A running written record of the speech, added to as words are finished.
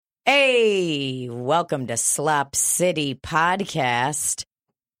Hey, welcome to Slop City Podcast.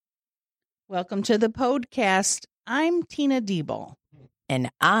 Welcome to the podcast. I'm Tina Diebel. And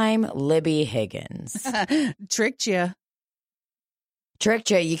I'm Libby Higgins. Tricked you.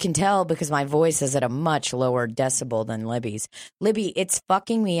 Tricked you, you can tell because my voice is at a much lower decibel than Libby's. Libby, it's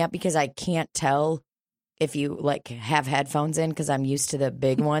fucking me up because I can't tell if you have headphones in because I'm used to the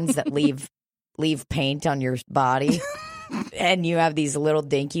big ones that leave paint on your body. And you have these little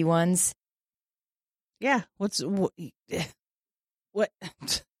dinky ones. Yeah. What's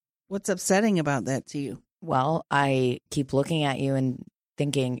upsetting about that to you? Well, I keep looking at you and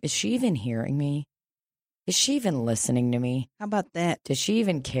thinking, is she even hearing me? Is she even listening to me? How about that? Does she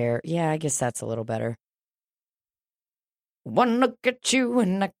even care? Yeah, I guess that's a little better. One look at you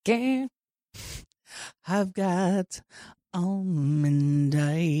and I can't. I've got almond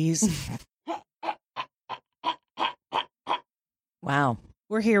eyes. Wow.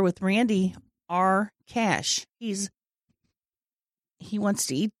 We're here with Randy R. Cash. He wants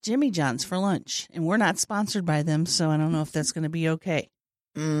to eat Jimmy John's for lunch, and we're not sponsored by them, so I don't know if that's going to be okay.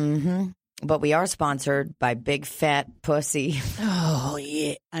 Mm-hmm. But we are sponsored by Big Fat Pussy. Oh,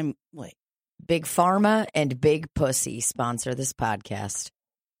 yeah. Big Pharma and Big Pussy sponsor this podcast.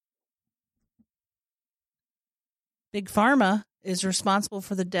 Big Pharma is responsible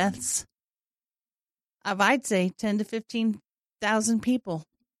for the deaths of, I'd say, 10 to 15,000 people.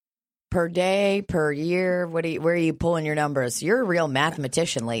 Per day, per year? Where are you pulling your numbers? You're a real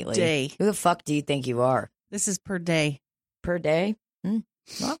mathematician lately. Day. Who the fuck do you think you are? This is per day. Per day?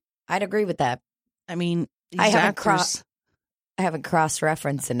 Well, I'd agree with that. I mean, I haven't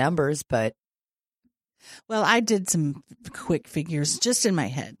cross-referenced the numbers, but... Well, I did some quick figures just in my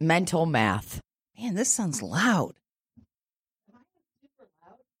head. Mental math. Man, this sounds loud. Am I super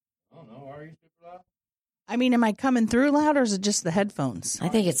loud? I don't know. Are you super loud? I mean, am I coming through loud or is it just the headphones? I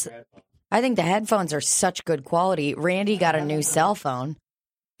think the headphones are such good quality. Randy got a new cell phone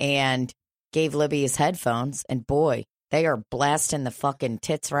and gave Libby his headphones, and boy, they are blasting the fucking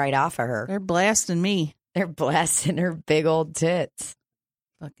tits right off of her. They're blasting me. They're blasting her big old tits.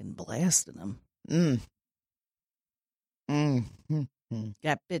 Fucking blasting them.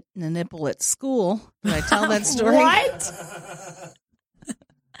 Got bit in the nipple at school. Did I tell that story? What?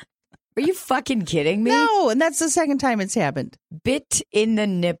 Are you fucking kidding me? No, and that's the second time it's happened. Bit in the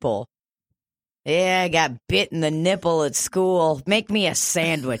nipple. Yeah, I got bit in the nipple at school. Make me a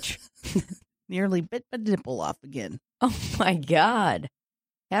sandwich. Nearly bit my nipple off again. Oh, my God.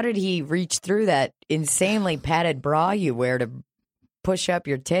 How did he reach through that insanely padded bra you wear to push up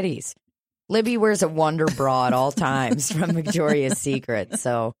your titties? Libby wears a Wonder Bra at all times from Victoria's Secret,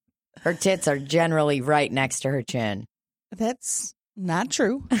 so her tits are generally right next to her chin. That's not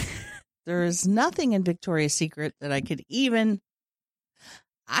true. There is nothing in Victoria's Secret that I could even...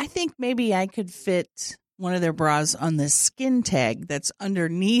 I think maybe I could fit one of their bras on the skin tag that's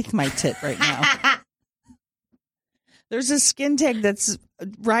underneath my tit right now. There's a skin tag that's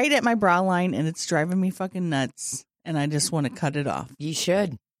right at my bra line, and it's driving me fucking nuts, and I just want to cut it off. You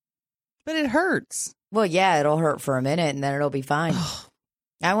should. But it hurts. Well, yeah, it'll hurt for a minute, and then it'll be fine.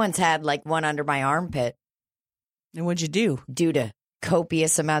 I once had, one under my armpit. And what'd you do? Due to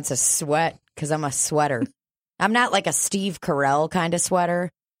copious amounts of sweat, because I'm a sweater. I'm not like a Steve Carell kind of sweater.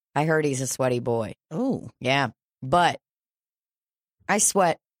 I heard he's a sweaty boy. Oh. Yeah, but I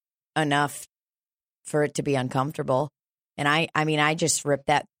sweat enough for it to be uncomfortable. And I just ripped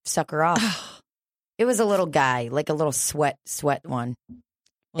that sucker off. It was a little guy, like a little sweat one.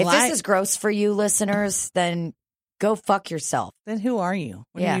 Well, if this is gross for you listeners, then go fuck yourself. Then who are you?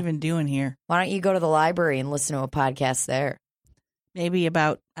 What are you even doing here? Why don't you go to the library and listen to a podcast there? Maybe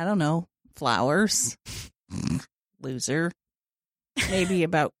about, I don't know, flowers. Loser. Maybe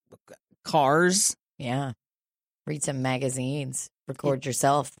about cars. Yeah. Read some magazines. Record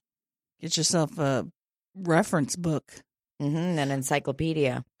yourself. Get yourself a reference book. An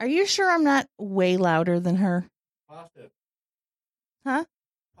encyclopedia. Are you sure I'm not way louder than her? Positive. Huh?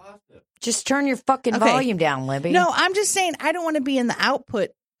 Positive. Just turn your fucking volume down, Libby. No, I'm just saying I don't want to be in the output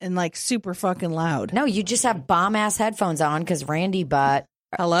and super fucking loud. No, you just have bomb-ass headphones on because Randy bought...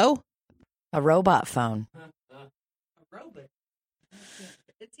 Hello? A robot phone. A robot?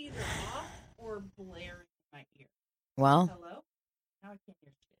 It's either off or blaring in my ear. Well... Hello? Now I can't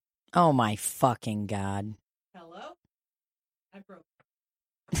hear shit. Oh, my fucking God. Hello? I broke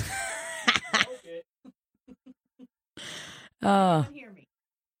Okay. Oh. it. Hear me.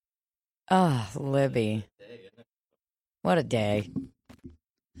 Oh, Libby. What a day.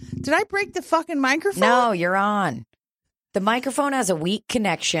 Did I break the fucking microphone? No, you're on. The microphone has a weak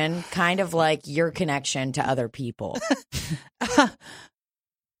connection, kind of like your connection to other people.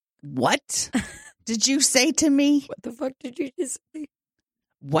 What did you say to me? What the fuck did you just say?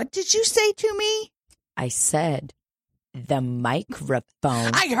 What did you say to me? I said the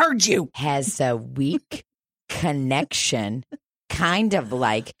microphone I heard you. has a weak connection, kind of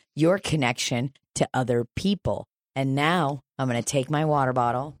like your connection to other people. And now I'm going to take my water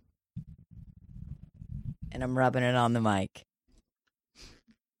bottle and I'm rubbing it on the mic.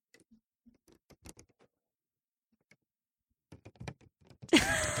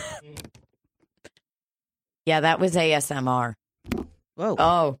 Yeah, that was ASMR. Whoa.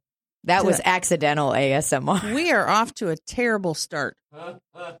 Oh, that was accidental ASMR. We are off to a terrible start.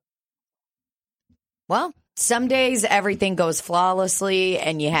 Well, some days everything goes flawlessly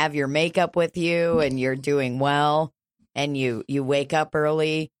and you have your makeup with you and you're doing well and you wake up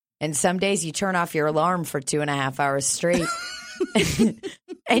early. And some days you turn off your alarm for 2.5 hours straight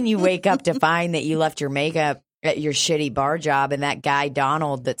and you wake up to find that you left your makeup at your shitty bar job and that guy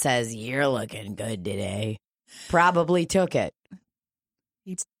Donald that says, "You're looking good today," probably took it.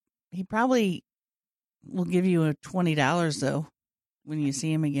 He probably will give you a $20 though when you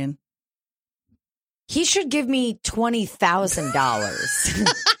see him again. He should give me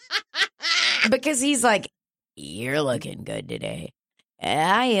 $20,000 because he's like, "You're looking good today.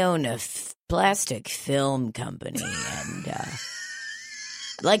 I own a plastic film company and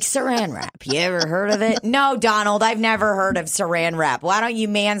like Saran Wrap. You ever heard of it?" No, Donald, I've never heard of Saran Wrap. Why don't you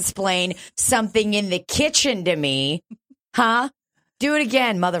mansplain something in the kitchen to me? Huh? Do it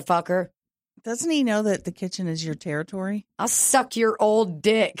again, motherfucker. Doesn't he know that the kitchen is your territory? I'll suck your old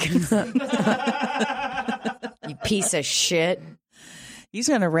dick. You piece of shit. He's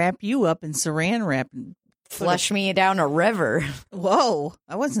going to wrap you up in Saran Wrap. And Flush me down a river. Whoa.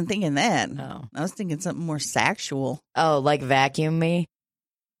 I wasn't thinking that. Oh. I was thinking something more sexual. Oh, like vacuum me?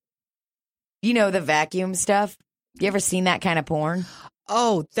 You know the vacuum stuff? You ever seen that kind of porn?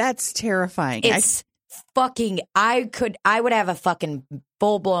 Oh, that's terrifying. It's fucking, I would have a fucking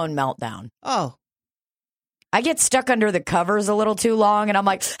full-blown meltdown. Oh. I get stuck under the covers a little too long and I'm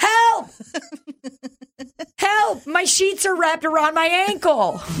like, help! Help! My sheets are wrapped around my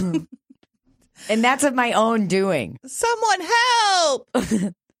ankle. And that's of my own doing. Someone help!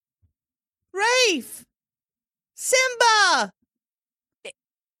 Rafe! Simba!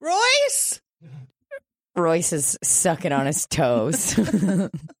 Royce? Royce is sucking on his toes.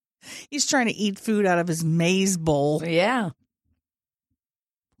 He's trying to eat food out of his maize bowl. Yeah.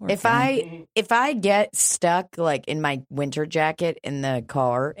 Poor If thing. I get stuck like in my winter jacket in the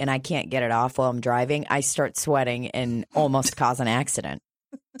car and I can't get it off while I'm driving, I start sweating and almost cause an accident.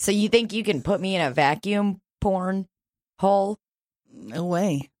 So you think you can put me in a vacuum porn hole? No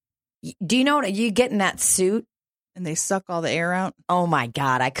way. Do you know what you get in that suit? And they suck all the air out. Oh my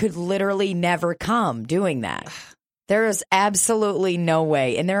God, I could literally never come doing that. There is absolutely no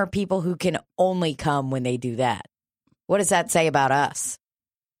way. And there are people who can only come when they do that. What does that say about us?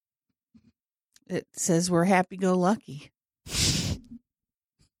 It says we're happy-go-lucky.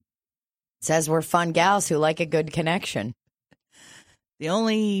 Says we're fun gals who like a good connection. The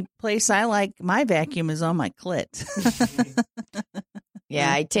only place I like my vacuum is on my clit.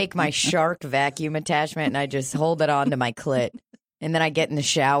 Yeah, I take my shark vacuum attachment and I just hold it onto my clit. And then I get in the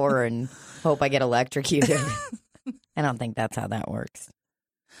shower and hope I get electrocuted. I don't think that's how that works.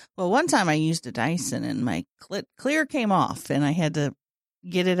 Well, one time I used a Dyson and my clit clear came off and I had to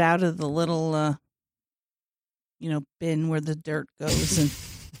get it out of the little, bin where the dirt goes and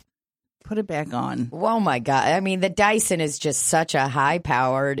put it back on. Oh my God. I mean, the Dyson is just such a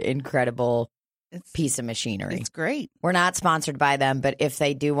high-powered, incredible piece of machinery. It's great. We're not sponsored by them, but if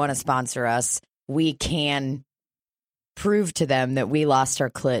they do want to sponsor us, we can prove to them that we lost our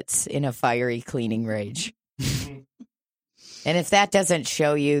clits in a fiery cleaning rage. And if that doesn't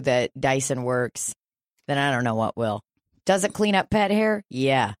show you that Dyson works, then I don't know what will. Does it clean up pet hair?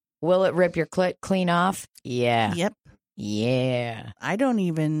 Yeah. Will it rip your clit clean off? Yeah. Yep. Yeah. I don't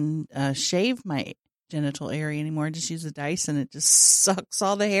even shave my genital area anymore. I just use a Dyson. It just sucks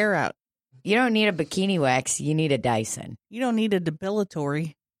all the hair out. You don't need a bikini wax. You need a Dyson. You don't need a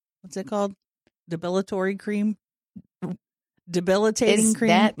debilatory. What's it called? Debilatory cream? Debilitating Is cream?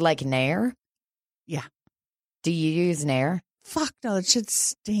 that like Nair? Yeah. Do you use Nair? Fuck no, that shit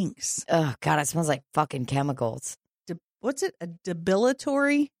stinks. Oh, God, it smells like fucking chemicals. What's it? A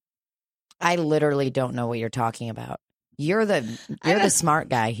debilatory? I literally don't know what you're talking about. You're the smart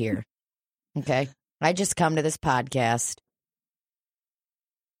guy here. Okay. I just come to this podcast.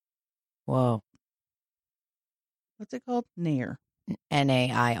 Whoa. What's it called? Nair.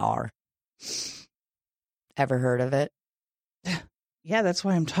 Nair. Ever heard of it? Yeah, that's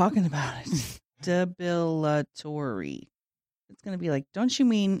why I'm talking about it. Debilatory. It's going to be like, don't you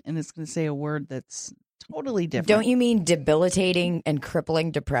mean, and it's going to say a word that's totally different. Don't you mean debilitating and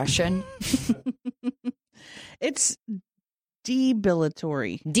crippling depression? It's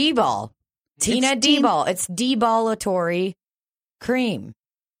debilatory. D-ball. Tina It's D-ball. It's deballatory cream.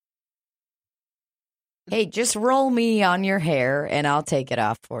 Hey, just roll me on your hair and I'll take it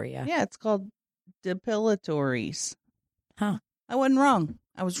off for you. Yeah, it's called depilatories. Huh. I wasn't wrong.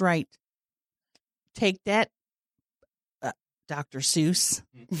 I was right. Take that, Dr. Seuss.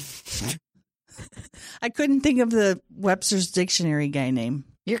 I couldn't think of the Webster's Dictionary guy name.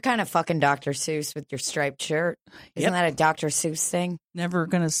 You're kind of fucking Dr. Seuss with your striped shirt. Isn't that a Dr. Seuss thing? Never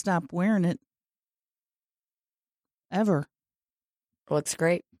going to stop wearing it. Ever. Looks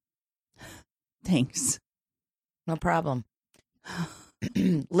great. Thanks. No problem.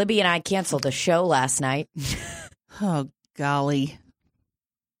 Libby and I canceled a show last night. Oh, golly.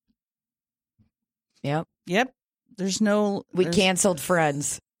 Yep. We canceled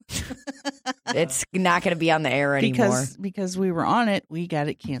Friends. It's not going to be on the air anymore. Because we were on it, we got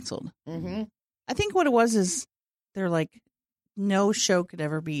it canceled. Mm-hmm. I think what it was is they're like, no show could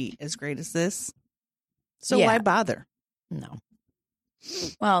ever be as great as this. So Yeah. why bother? No.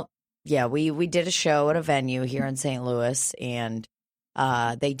 Well, yeah, we did a show at a venue here in St. Louis, and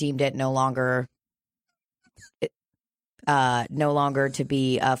they deemed it no longer to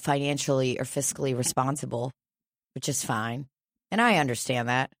be financially or fiscally responsible, which is fine. And I understand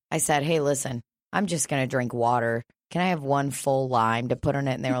that. I said, hey, listen, I'm just going to drink water. Can I have one full lime to put in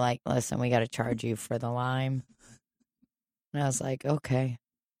it? And they were like, listen, we got to charge you for the lime. And I was like, okay.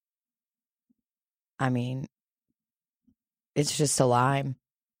 I mean, it's just a lime.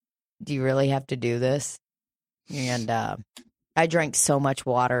 Do you really have to do this? And I drank so much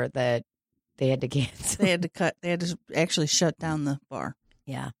water that they had to cancel. They had to actually shut down the bar.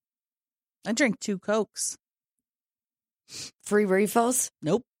 Yeah. I drank 2 Cokes. Free refills?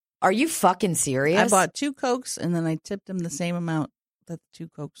 Nope. Are you fucking serious? I bought 2 Cokes and then I tipped them the same amount that the 2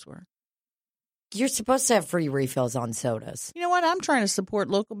 Cokes were. You're supposed to have free refills on sodas. You know what? I'm trying to support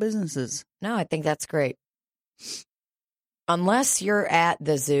local businesses. No, I think that's great. Unless you're at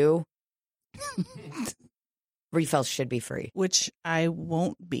the zoo, refills should be free. Which I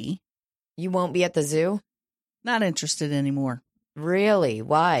won't be. You won't be at the zoo? Not interested anymore. Really?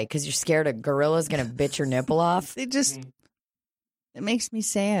 Why? Because you're scared a gorilla's going to bit your nipple off? It makes me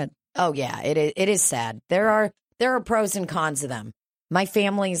sad. Oh, yeah, it is sad. There are pros and cons to them. My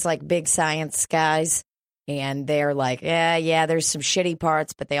family's like big science guys, and they're like, yeah, there's some shitty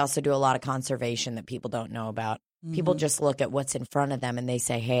parts, but they also do a lot of conservation that people don't know about. Mm-hmm. People just look at what's in front of them and they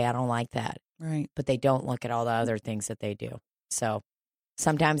say, hey, I don't like that. Right. But they don't look at all the other things that they do. So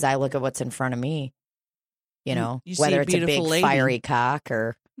sometimes I look at what's in front of me, you know, You see whether a it's a big beautiful lady. fiery cock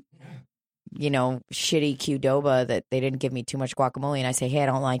or, you know, shitty Qdoba that they didn't give me too much guacamole. And I say, hey, I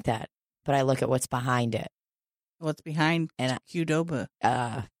don't like that. But I look at what's behind it. What's behind And Qdoba?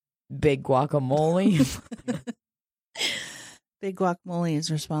 Big guacamole. Big guacamole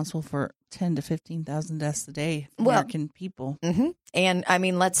is responsible for 10 to 15,000 deaths a day of Well, American people. Mm-hmm. And I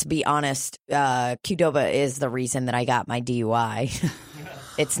mean, let's be honest. Qdoba is the reason that I got my DUI.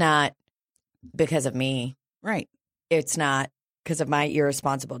 It's not because of me. Right. It's not because of my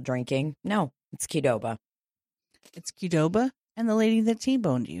irresponsible drinking. No, it's Qdoba. It's Qdoba and the lady that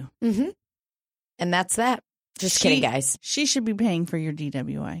T-boned you. Mm-hmm. And that's that. Just kidding, guys. She should be paying for your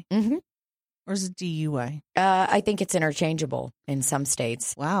DWI. Mm-hmm. Or is it DUI? I think it's interchangeable in some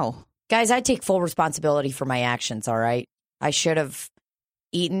states. Wow. Guys, I take full responsibility for my actions, all right? I should have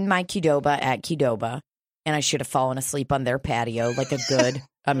eaten my Qdoba at Qdoba, and I should have fallen asleep on their patio like a good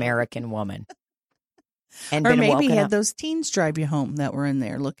American woman. And Or been maybe woken had up. those teens drive you home that were in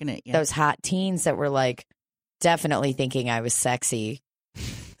there looking at you. Those hot teens that were like definitely thinking I was sexy.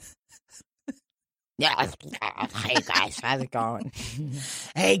 Yeah. Hey guys, how's it going?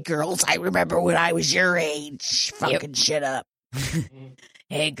 Hey girls, I remember when I was your age. Fucking shit up.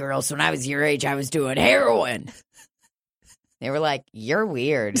 Hey girls, when I was your age, I was doing heroin. They were like, you're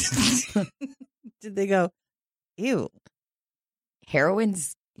weird. Did they go, ew,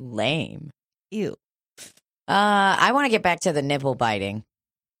 Heroin's lame. ew? I want to get back to the nipple biting,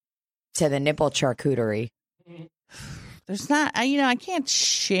 to the nipple charcuterie. There's not, I can't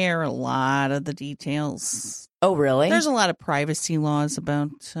share a lot of the details. Oh, really? There's a lot of privacy laws about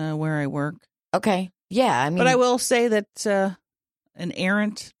where I work. Okay. Yeah, I mean, But I will say that an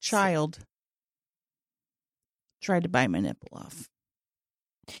errant child tried to bite my nipple off.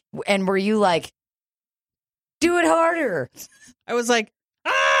 and were you like, do it harder? I was like,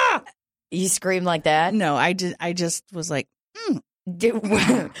 ah! You screamed like that? No, I just was like,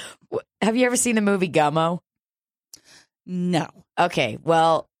 Have you ever seen the movie Gummo? No. Okay,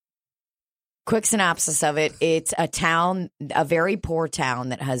 well, quick synopsis of it. It's a town, a very poor town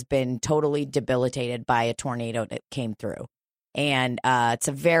that has been totally debilitated by a tornado that came through. And it's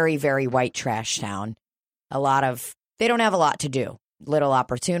a very, very white trash town. They don't have a lot to do. Little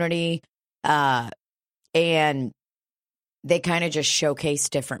opportunity. And they kind of just showcase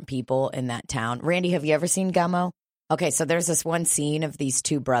different people in that town. Randy, have you ever seen Gummo? Okay, so there's this one scene of these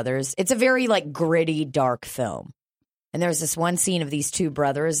two brothers. It's a very, like, gritty, dark film. And there's this one scene of these two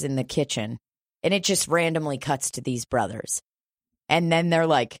brothers in the kitchen. And it just randomly cuts to these brothers. And then they're,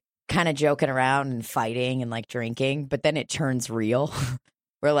 like, kind of joking around and fighting and, like, drinking. But then it turns real.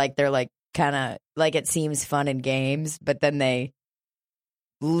 Where, like, they're, like, kind of, like, it seems fun in games. But then they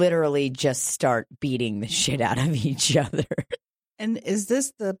literally just start beating the shit out of each other. And is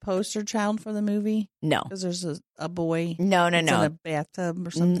this the poster child for the movie? No. Because there's a boy. No. In a bathtub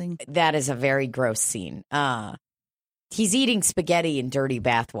or something. That is a very gross scene. He's eating spaghetti in dirty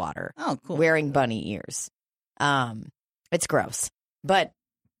bathwater. Oh, cool. Wearing bunny ears. It's gross. But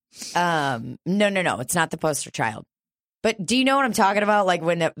no. It's not the poster child. But do you know what I'm talking about? Like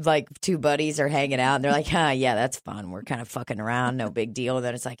when like two buddies are hanging out and they're like, yeah, that's fun. We're kind of fucking around. No big deal. And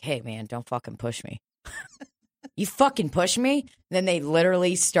then it's like, hey, man, don't fucking push me. You fucking push me? Then they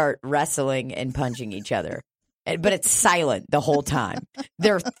literally start wrestling and punching each other. But it's silent the whole time.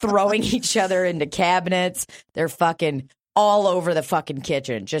 They're throwing each other into cabinets. They're fucking all over the fucking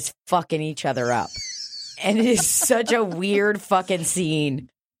kitchen, just fucking each other up. And it is such a weird fucking scene.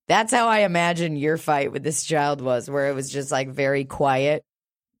 That's how I imagine your fight with this child was, where it was just like very quiet.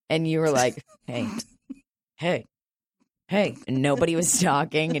 And you were like, hey. And nobody was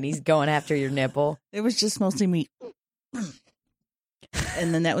talking and he's going after your nipple. It was just mostly me.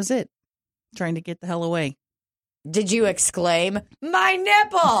 And then that was it. Trying to get the hell away. Did you exclaim, my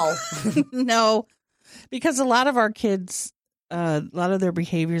nipple? No, because a lot of our kids, a lot of their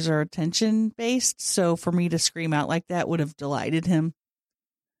behaviors are attention based. So for me to scream out like that would have delighted him.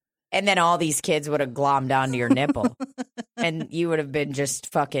 And then all these kids would have glommed onto your nipple. And you would have been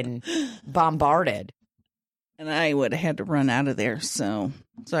just fucking bombarded. And I would have had to run out of there. So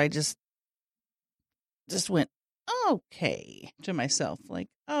I just went, okay, to myself. Like,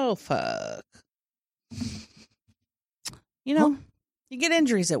 oh, fuck. You know, you get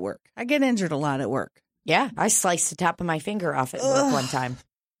injuries at work. I get injured a lot at work. Yeah, I sliced the top of my finger off at work one time.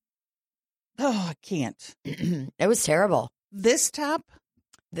 Oh, I can't. It was terrible. This top?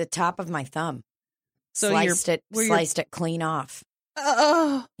 The top of my thumb. So sliced it clean off.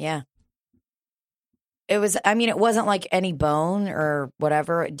 Oh. Yeah. It was, I mean, it wasn't like any bone or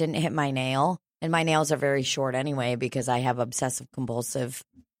whatever. It didn't hit my nail. And my nails are very short anyway because I have obsessive compulsive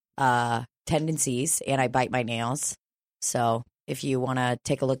tendencies and I bite my nails. So if you want to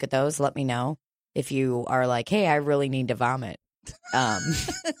take a look at those, let me know. If you are like, hey, I really need to vomit,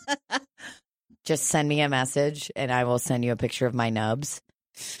 just send me a message and I will send you a picture of my nubs.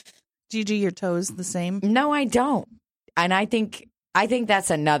 Do you do your toes the same? No, I don't. And I think that's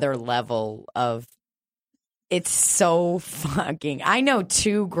another level of, it's so fucking, I know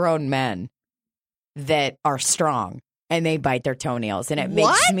two grown men that are strong and they bite their toenails and it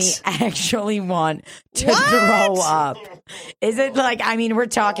makes me actually want to throw up. Is it like, I mean, we're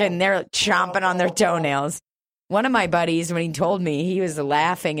talking, they're chomping on their toenails. One of my buddies, when he told me, he was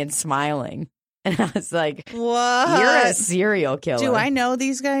laughing and smiling. And I was like, what? You're a serial killer. Do I know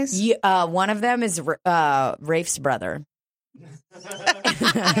these guys? One of them is Rafe's brother.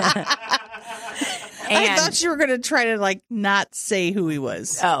 I thought you were going to try to like not say who he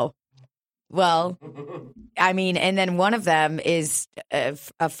was. Oh, well, I mean, and then one of them is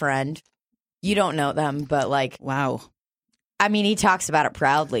a friend. You don't know them, but like, wow. I mean, he talks about it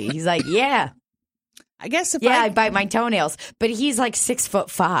proudly. He's like, yeah. I guess if I bite my toenails, but he's like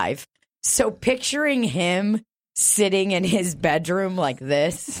 6'5". So picturing him sitting in his bedroom like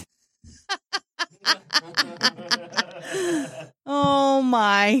this. Oh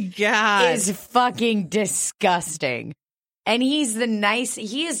my God. Is fucking disgusting. And he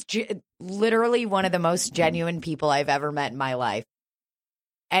is literally one of the most genuine people I've ever met in my life.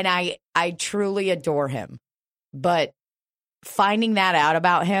 And I truly adore him. But finding that out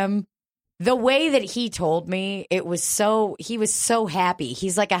about him, the way that he told me, he was so happy.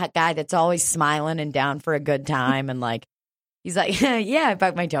 He's like a guy that's always smiling and down for a good time. And like, he's like, yeah, I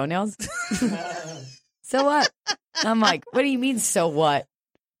bite my toenails. So what? I'm like, what do you mean, so what?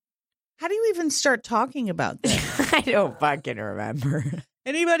 How do you even start talking about that? I don't fucking remember.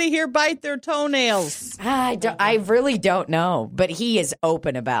 Anybody here bite their toenails? I really don't know, but he is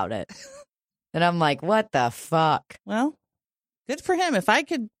open about it. And I'm like, what the fuck? Well, Good for him. If I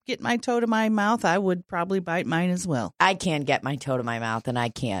could get my toe to my mouth, I would probably bite mine as well. I can get my toe to my mouth, and I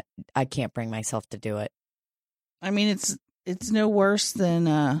can't bring myself to do it. I mean, it's no worse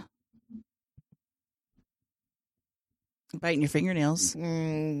than biting your fingernails.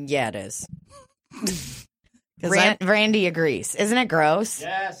 Yeah, it is. 'Cause Randy agrees. Isn't it gross?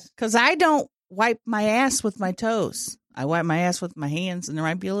 Yes. Because I don't wipe my ass with my toes. I wipe my ass with my hands, and there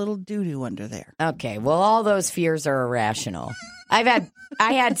might be a little doo-doo under there. Okay, well, all those fears are irrational. I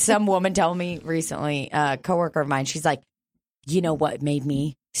had some woman tell me recently, a coworker of mine, she's like, you know what made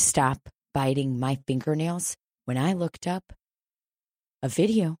me stop biting my fingernails? When I looked up a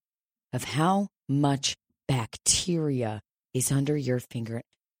video of how much bacteria is under your finger.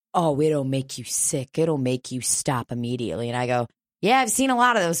 Oh, it'll make you sick. It'll make you stop immediately. And I go, yeah, I've seen a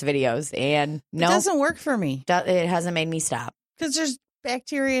lot of those videos, and no, It doesn't work for me it hasn't made me stop. because there's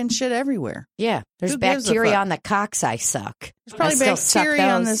bacteria and shit everywhere. Yeah, there's Who gives a bacteria fuck? on the cocks I suck. There's probably I still suck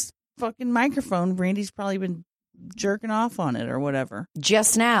bacteria on those. this fucking microphone. Randy's probably been jerking off on it or whatever.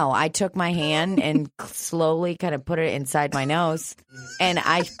 Just now, I took my hand and slowly kind of put it inside my nose, and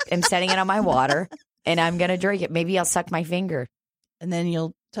I am setting it on my water, and I'm going to drink it. Maybe I'll suck my finger. And then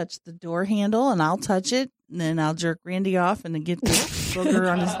you'll touch the door handle, and I'll touch it, and then I'll jerk Randy off and then get the booger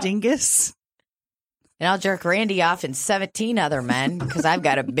on his dingus. And I'll jerk Randy off and 17 other men because I've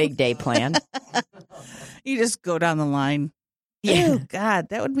got a big day planned. You just go down the line. Yeah. Oh, God,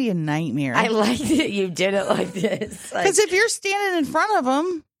 that would be a nightmare. I like that you did it like this. Like, Because if you're standing in front of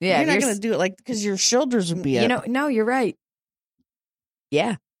them, Yeah, you're not you're going to do it like because your shoulders would be up. you know, no, you're right.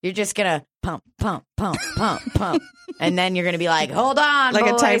 Yeah. You're just going to pump, pump, pump, pump, pump. And then you're going to be like, hold on, like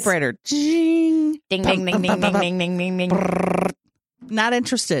boys. a typewriter. Ding, Ding, ding, ding, ding, ding, ding, ding, ding, ding. Not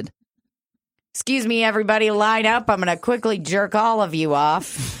interested. Excuse me, everybody, line up. I'm going to quickly jerk all of you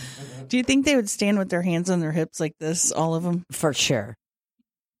off. Do you think they would stand with their hands on their hips like this, all of them? For sure.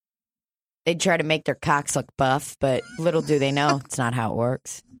 They'd try to make their cocks look buff, but little do they know it's not how it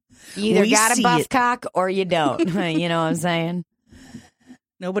works. You either We got a see buff it. cock or you don't. You know what I'm saying?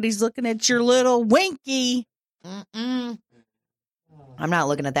 Nobody's looking at your little winky. Mm-mm. I'm not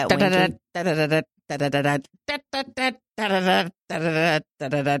looking at that winky.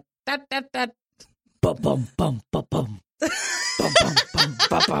 Bum, bum, bum, bum, bum. Bum, bum, bum,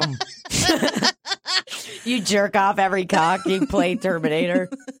 bum, bum. You jerk off every cock. You play Terminator.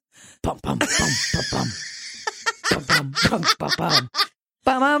 Bum, bum, bum, bum, bum. Bum, bum, bum, bum, bum.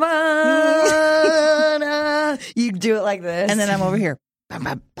 Bum, bum, bum. You do it like this. And then I'm over here. Bum,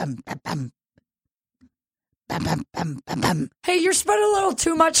 bum, bum, bum, bum. Bum, bum, bum, bum, bum. Hey, you're spending a little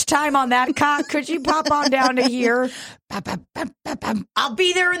too much time on that cock. Could you pop on down to here? Bum, bum, bum, bum, bum. I'll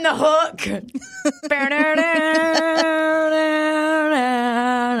be there in the hook.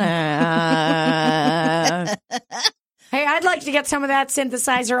 Hey, I'd like to get some of that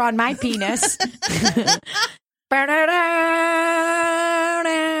synthesizer on my penis.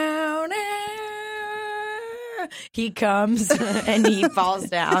 He comes and he falls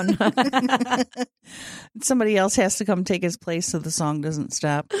down. Somebody else has to come take his place so the song doesn't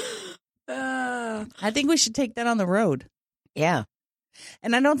stop. I think we should take that on the road. Yeah.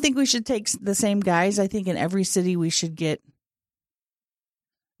 And I don't think we should take the same guys. I think in every city we should get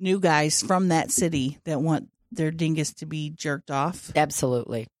new guys from that city that want their dingus to be jerked off.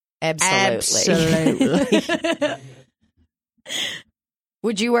 Absolutely. Absolutely.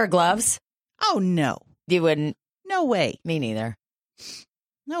 Would you wear gloves? Oh, no. You wouldn't. No way. Me neither.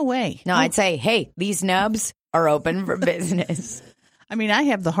 No way. No, I'd say, hey, these nubs are open for business. I mean, I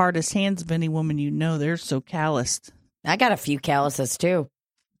have the hardest hands of any woman you know. They're so calloused. I got a few calluses, too.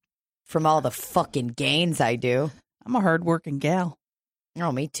 From all the fucking gains I do. I'm a hardworking gal.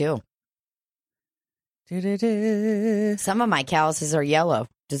 Oh, me too. Du-du-du. Some of my calluses are yellow.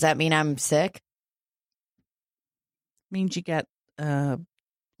 Does that mean I'm sick? Means you got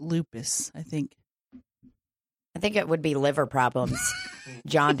lupus, I think. I think it would be liver problems.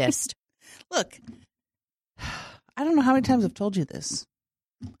 Jaundiced. Look, I don't know how many times I've told you this.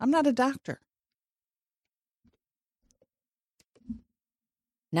 I'm not a doctor.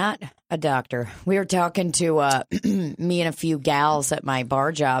 Not a doctor. We were talking to me and a few gals at my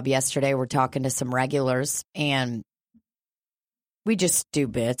bar job yesterday. We're talking to some regulars, and we just do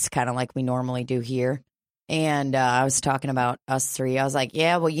bits, kind of like we normally do here. And I was talking about us three. I was like,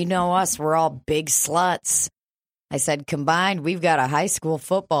 yeah, well, you know us. We're all big sluts. I said, combined, we've got a high school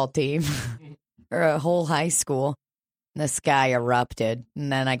football team, or a whole high school. This guy erupted,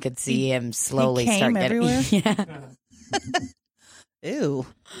 and then I could see him slowly came start getting everywhere? Yeah. Ew.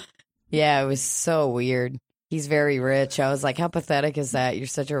 Yeah, it was so weird. He's very rich. I was like, how pathetic is that? You're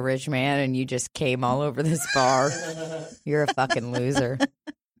such a rich man and you just came all over this bar. You're a fucking loser.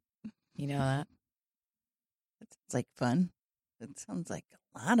 You know that? It's like fun. It sounds like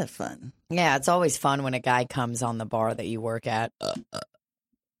a lot of fun. Yeah, it's always fun when a guy comes on the bar that you work at.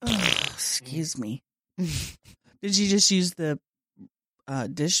 Excuse me. Did you just use the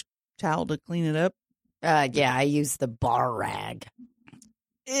dish towel to clean it up? Yeah, I use the bar rag.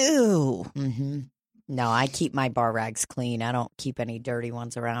 Ew. Mm-hmm. No, I keep my bar rags clean. I don't keep any dirty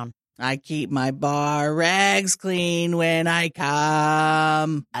ones around. I keep my bar rags clean when I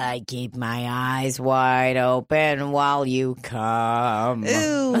come. I keep my eyes wide open while you come.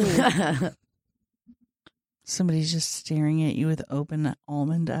 Ew. Somebody's just staring at you with open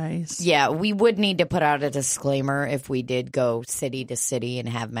almond eyes. Yeah, we would need to put out a disclaimer if we did go city to city and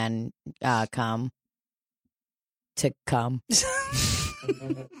have men come.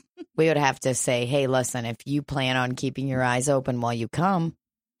 We would have to say, hey, listen, if you plan on keeping your eyes open while you come,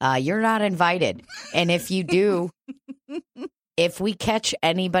 you're not invited. And if you do, if we catch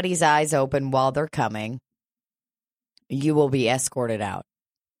anybody's eyes open while they're coming, you will be escorted out.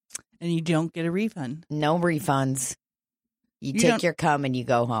 And you don't get a refund. No refunds. You take your cum and you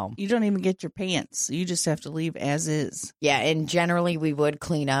go home. You don't even get your pants. You just have to leave as is. Yeah, and generally we would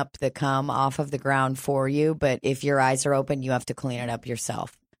clean up the cum off of the ground for you, but if your eyes are open, you have to clean it up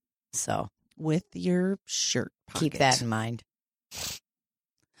yourself. So with your shirt pocket. Keep that in mind.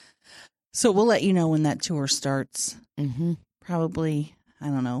 So we'll let you know when that tour starts. Mm-hmm. Probably, I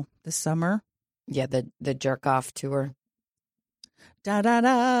don't know, this summer. Yeah, the jerk off tour. Da da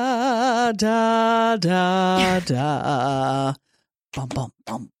da da da da. Bum bum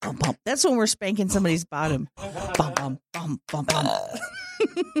bum bum bum. That's when we're spanking somebody's bottom. Bum bum bum bum bum.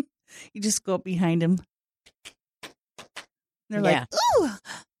 You just go up behind them. They're like, ooh.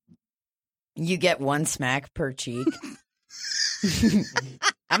 You get one smack per cheek.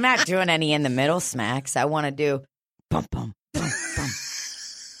 I'm not doing any in the middle smacks. I want to do bum bum bum bum.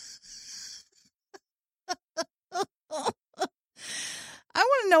 I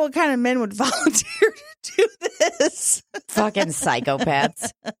want to know what kind of men would volunteer to do this. Fucking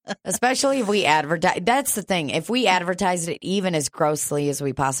psychopaths. Especially if we advertise. That's the thing. If we advertised it even as grossly as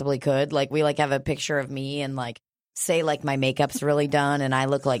we possibly could, like we like have a picture of me and like say like my makeup's really done and I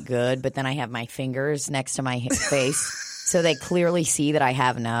look like good, but then I have my fingers next to my face. So they clearly see that I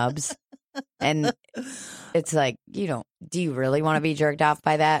have nubs. And it's like, do you really want to be jerked off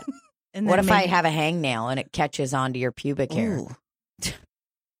by that? And what if I have a hangnail and it catches onto your pubic hair? Ooh.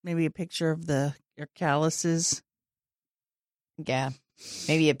 Maybe a picture of your calluses. Yeah.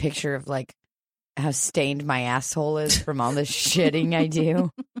 Maybe a picture of like how stained my asshole is from all the shitting I do.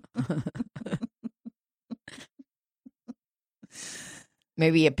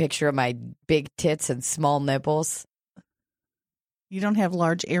 Maybe a picture of my big tits and small nipples. You don't have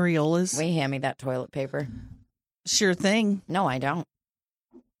large areolas? Will you hand me that toilet paper? Sure thing. No, I don't.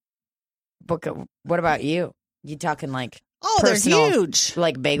 What about you? You talking like personal, they're huge.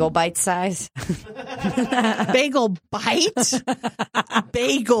 Like bagel bite size? Bagel bite?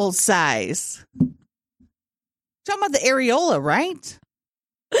 Bagel size. Talking about the areola, right?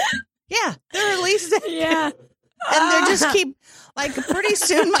 Yeah, they're at least yeah. And they just keep, like, pretty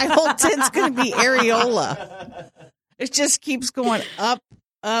soon my whole tit's going to be areola. It just keeps going up,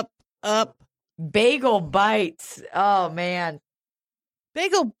 up, up. Bagel bites. Oh, man.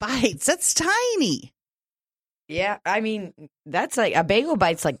 Bagel bites. That's tiny. Yeah, I mean, that's like, a bagel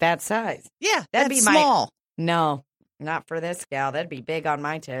bite's like that size. Yeah, that'd be small. No, not for this gal. That'd be big on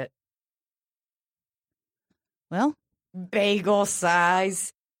my tit. Well. Bagel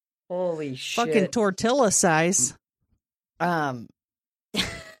size. Holy shit. Fucking tortilla size. I'm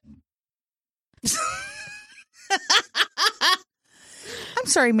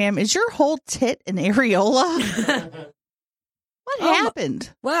sorry, ma'am. Is your whole tit an areola? What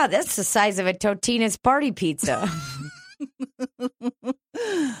happened? Wow, that's the size of a Totino's party pizza.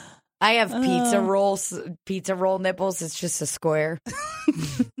 I have pizza roll nipples. It's just a square.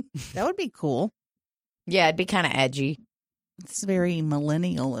 That would be cool. Yeah, it'd be kind of edgy. It's very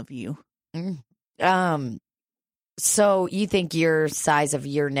millennial of you. So you think your size of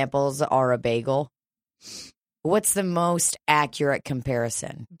your nipples are a bagel? What's the most accurate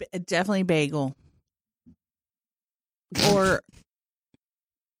comparison? Definitely bagel. Or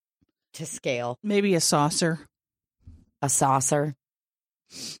to scale. Maybe a saucer. A saucer?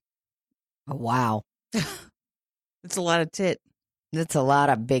 Oh, wow. It's a lot of tit. That's a lot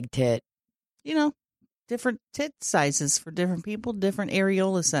of big tit. Different tit sizes for different people, different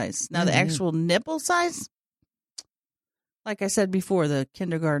areola size. Now, the actual nipple size, like I said before, the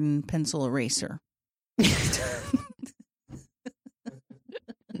kindergarten pencil eraser.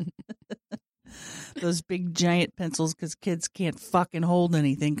 Those big giant pencils because kids can't fucking hold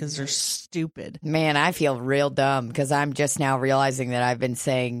anything because they're stupid. Man, I feel real dumb because I'm just now realizing that I've been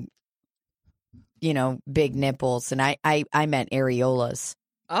saying, big nipples, and I meant areolas.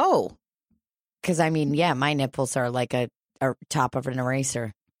 Oh. Because, yeah, my nipples are like a top of an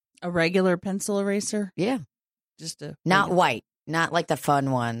eraser. A regular pencil eraser? Yeah. Just a... Not white. Not like the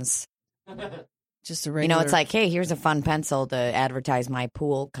fun ones. Just a regular... it's like, hey, here's a fun pencil to advertise my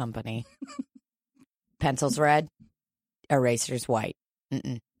pool company. Pencil's red, eraser's white.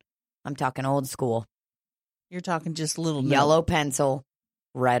 I'm talking old school. You're talking just little... Yellow pencil,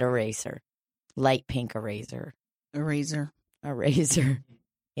 red eraser, light pink eraser. Eraser.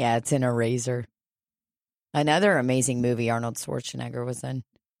 Yeah, it's an eraser. Another amazing movie Arnold Schwarzenegger was in.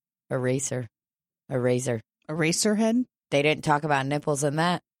 Eraser. Eraserhead? They didn't talk about nipples in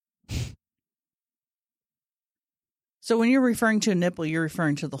that. So when you're referring to a nipple, you're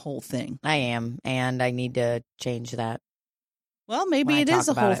referring to the whole thing. I am, and I need to change that. Well, maybe it is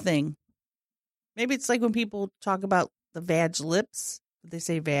a whole thing. Maybe it's like when people talk about the vag lips. They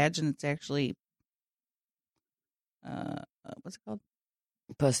say vag, and it's actually, what's it called?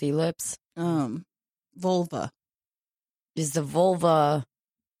 Pussy lips. Vulva. Is the vulva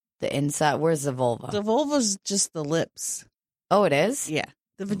the inside? Where's the vulva? The vulva's just the lips. Oh, it is? Yeah.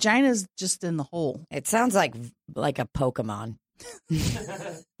 The vagina's just in the hole. It sounds like a Pokemon.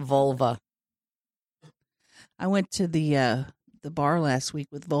 Vulva. I went to the bar last week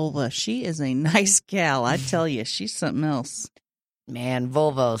with Vulva. She is a nice gal. I tell you, she's something else. Man,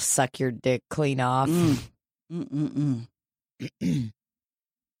 Vulva will suck your dick clean off.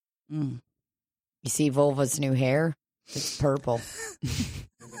 You see Vulva's new hair? It's purple.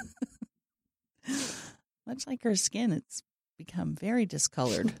 Much like her skin, it's become very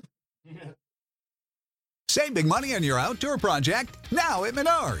discolored. Save big money on your outdoor project now at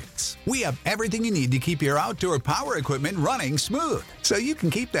Menards. We have everything you need to keep your outdoor power equipment running smooth so you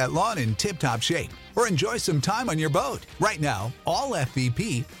can keep that lawn in tip-top shape or enjoy some time on your boat. Right now, all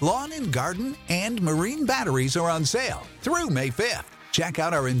FVP, lawn and garden, and marine batteries are on sale through May 5th. Check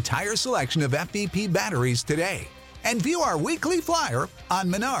out our entire selection of FVP batteries today and view our weekly flyer on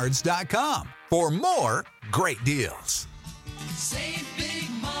Menards.com for more great deals. Save big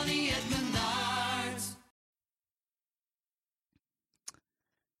money at Menards.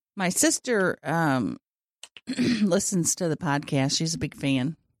 My sister listens to the podcast. She's a big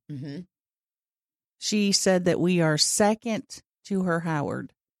fan. Mm-hmm. She said that we are second to her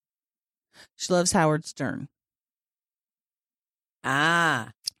Howard. She loves Howard Stern.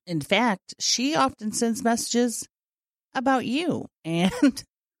 Ah. In fact, she often sends messages about you and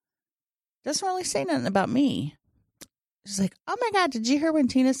doesn't really say nothing about me. She's like, oh my God, did you hear when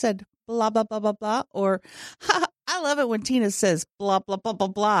Tina said blah, blah, blah, blah, blah? Or, I love it when Tina says blah, blah, blah, blah,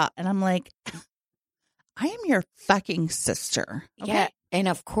 blah. And I'm like, I am your fucking sister. Okay? Yeah, and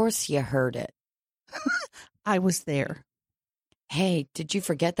of course you heard it. I was there. Hey, did you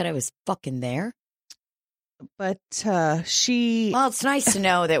forget that I was fucking there? But she... Well, it's nice to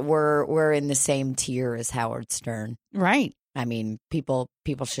know that we're in the same tier as Howard Stern. Right. I mean, people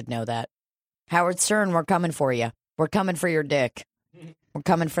should know that. Howard Stern, we're coming for you. We're coming for your dick. We're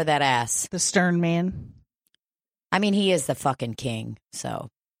coming for that ass. The Stern man. I mean, he is the fucking king, so.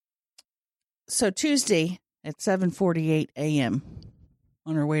 So Tuesday at 7:48 a.m.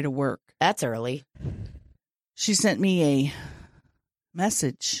 on her way to work. That's early. She sent me a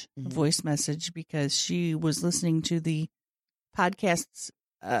message, a voice message, because she was listening to the podcasts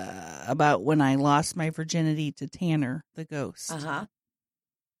about when I lost my virginity to Tanner, the ghost. Uh-huh.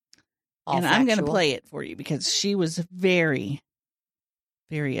 And I'm going to play it for you because she was very,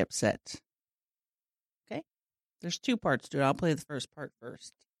 very upset. Okay? There's two parts to it. I'll play the first part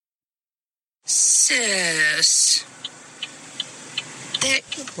first. Sis, that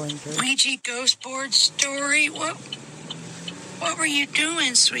Ouija ghost board story, what were you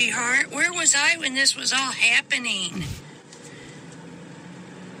doing, sweetheart? Where was I when this was all happening?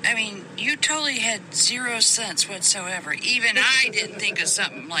 I mean, you totally had 0 sense whatsoever. Even I didn't think of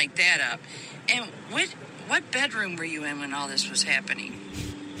something like that up. And what bedroom were you in when all this was happening?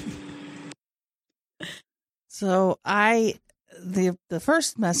 So the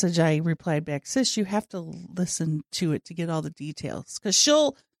first message I replied back, sis, you have to listen to it to get all the details. Because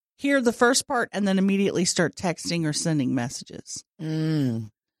she'll hear the first part and then immediately start texting or sending messages.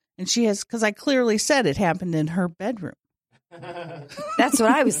 Mm. And she has, because I clearly said it happened in her bedroom. That's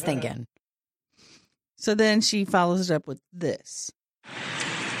what I was thinking. So then she follows it up with this.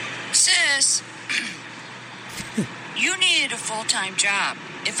 Sis, you needed a full-time job.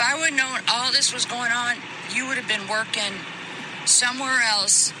 If I would have known all this was going on, you would have been working somewhere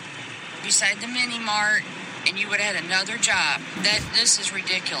else beside the mini mart, and you would have had another job. This is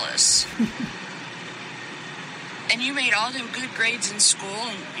ridiculous. And you made all them good grades in school,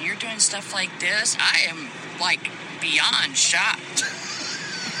 and you're doing stuff like this. I am, like, beyond shocked.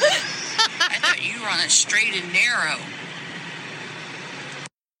 I thought you were on a straight and narrow.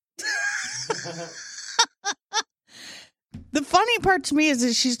 The funny part to me is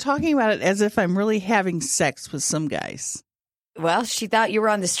that she's talking about it as if I'm really having sex with some guys. Well, she thought you were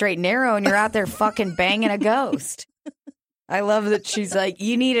on the straight and narrow and you're out there fucking banging a ghost. I love that she's like,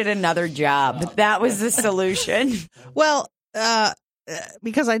 you needed another job. That was the solution. Well,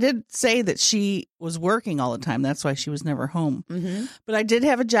 because I did say that she was working all the time. That's why she was never home. Mm-hmm. But I did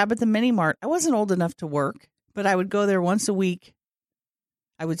have a job at the mini mart. I wasn't old enough to work, but I would go there once a week.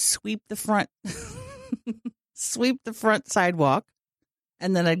 I would sweep the front sidewalk,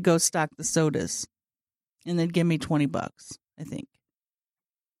 and then I'd go stock the sodas, and they'd give me $20, I think.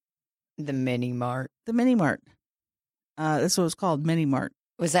 The mini mart. The mini mart. That's what it was called, mini mart.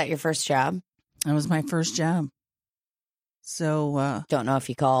 Was that your first job? That was my first job. So don't know if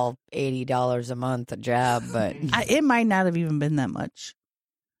you call $80 a month a job, but it might not have even been that much.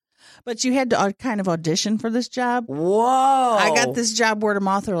 But you had to kind of audition for this job. Whoa! I got this job word of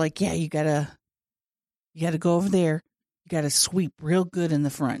mouth. They're like, yeah, you gotta go over there. You gotta sweep real good in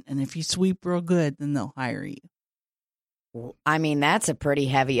the front, and if you sweep real good, then they'll hire you. I mean, that's a pretty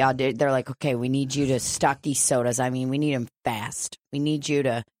heavy audition. They're like, okay, we need you to stock these sodas. I mean, we need them fast. We need you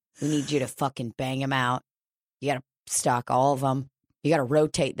to fucking bang them out. You got to stock all of them. You got to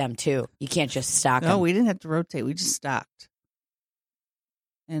rotate them too. You can't just stock them. No, we didn't have to rotate. We just stocked.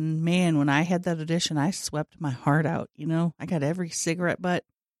 And man, when I had that audition, I swept my heart out. You know, I got every cigarette butt,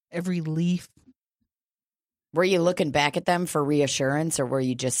 every leaf. Were you looking back at them for reassurance, or were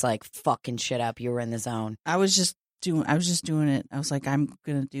you just like fucking shit up? You were in the zone. I was just doing it. I was like, I'm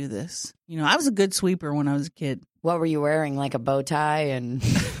going to do this. You know, I was a good sweeper when I was a kid. What were you wearing? Like a bow tie and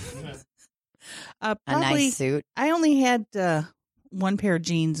a nice suit? I only had one pair of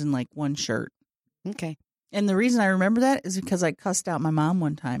jeans and like one shirt. Okay. And the reason I remember that is because I cussed out my mom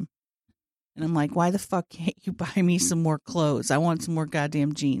one time. And I'm like, why the fuck can't you buy me some more clothes? I want some more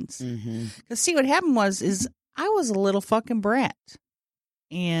goddamn jeans. Mm-hmm. Because see, what happened is I was a little fucking brat.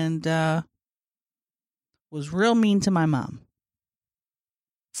 And was real mean to my mom,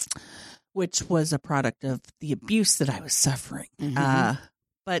 which was a product of the abuse that I was suffering. Mm-hmm.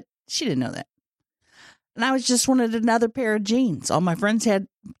 But she didn't know that. And I just wanted another pair of jeans. All my friends had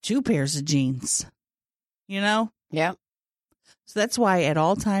 2 pairs of jeans, you know? Yeah. So that's why at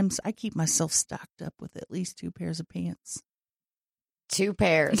all times I keep myself stocked up with at least 2 pairs of pants. 2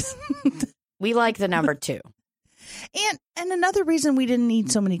 pairs. We like the number 2. And another reason we didn't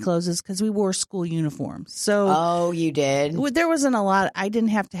need so many clothes is because we wore school uniforms. So oh, you did? There wasn't a lot. I didn't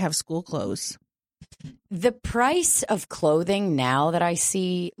have to have school clothes. The price of clothing now that I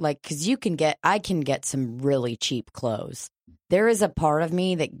see, like, because I can get some really cheap clothes. There is a part of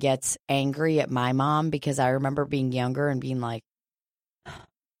me that gets angry at my mom because I remember being younger and being like,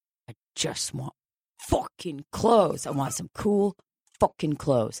 I just want fucking clothes. I want some cool fucking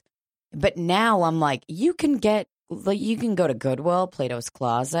clothes. But now I'm like, you can go to Goodwill, Plato's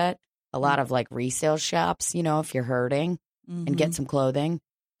Closet, a lot of like resale shops, you know, if you're hurting and get some clothing,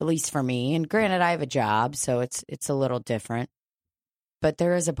 at least for me. And granted, I have a job, so it's a little different. But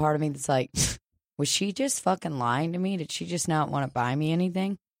there is a part of me that's like, was she just fucking lying to me? Did she just not want to buy me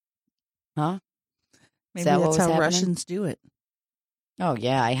anything? Huh? Maybe that's how Russians do it. Oh,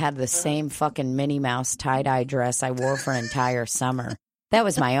 yeah. I had the same fucking Minnie Mouse tie-dye dress I wore for an entire summer. That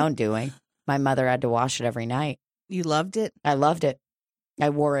was my own doing. My mother had to wash it every night. You loved it? I loved it. I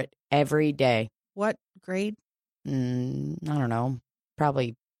wore it every day. What grade? I don't know.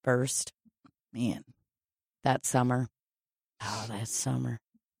 Probably first. Man. That summer. Oh, that summer.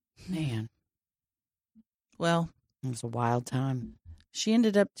 Man. Well. It was a wild time. She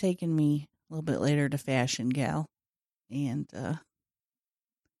ended up taking me a little bit later to Fashion Gal and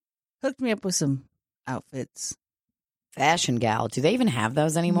hooked me up with some outfits. Fashion Gal. Do they even have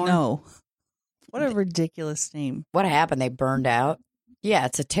those anymore? No. What a ridiculous name. What happened? They burned out? Yeah,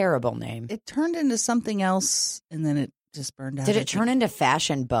 it's a terrible name. It turned into something else, and then it just burned out. Did it turn into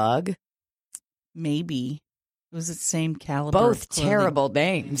Fashion Bug? Maybe. It was the same caliber. Both terrible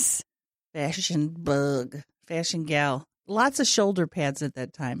names. Fashion Bug. Fashion Gal. Lots of shoulder pads at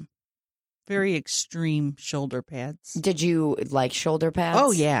that time. Very extreme shoulder pads. Did you like shoulder pads?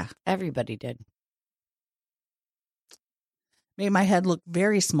 Oh, yeah. Everybody did. Made my head look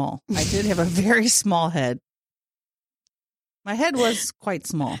very small. I did have a very small head. My head was quite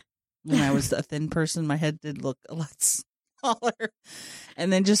small. When I was a thin person, my head did look a lot smaller.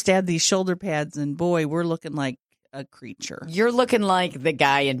 And then just add these shoulder pads, and boy, we're looking like a creature. You're looking like the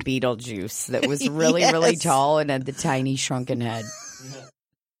guy in Beetlejuice that was really, Yes. really tall and had the tiny shrunken head.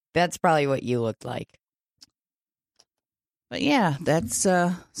 That's probably what you looked like. But yeah, that's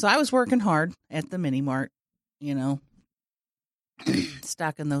so I was working hard at the mini mart,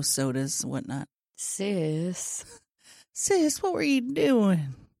 stocking those sodas and whatnot. Sis, What were you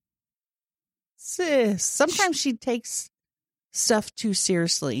doing? Sis. Sometimes she takes stuff too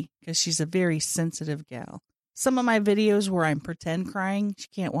seriously because she's a very sensitive gal. Some of my videos where I'm pretend crying, she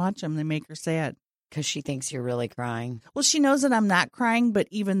can't watch them. They make her sad. because she thinks you're really crying. Well, she knows that I'm not crying, but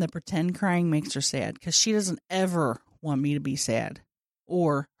even the pretend crying makes her sad because she doesn't ever want me to be sad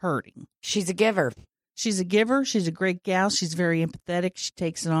or hurting. She's a giver. She's a giver. She's a great gal. She's very empathetic. She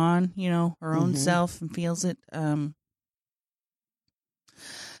takes it on, her own Mhm. self and feels it.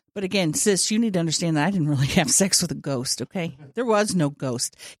 But again, sis, you need to understand that I didn't really have sex with a ghost, okay? There was no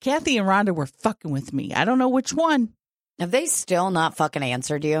ghost. Kathy and Rhonda were fucking with me. I don't know which one. Have they still not fucking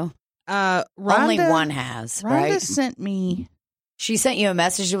answered you? Rhonda, Only one has, Rhonda right? sent me. She sent you a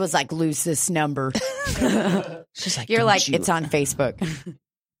message. It was like, lose this number. She's like, You're "Don't like, you-" it's on Facebook.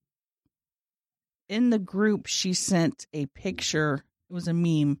 In the group, she sent a picture. It was a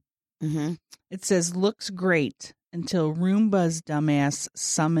meme. Mm-hmm. It says, looks great until Roomba's dumbass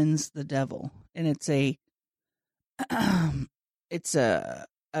summons the devil. And it's a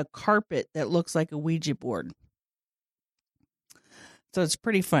carpet that looks like a Ouija board. So it's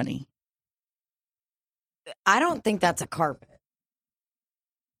pretty funny. I don't think that's a carpet.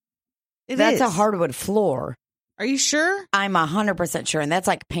 That's a hardwood floor. Are you sure? I'm 100% sure. And that's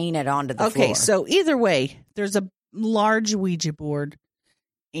like painted onto the floor. Okay, so either way, there's a large Ouija board,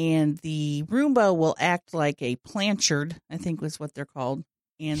 and the Roomba will act like a planchard, I think was what they're called,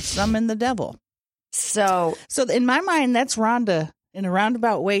 and summon the devil. So So in my mind, that's Rhonda in a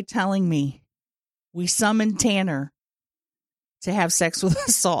roundabout way telling me we summoned Tanner to have sex with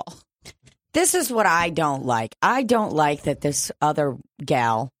us all. this is what I don't like. I don't like that this other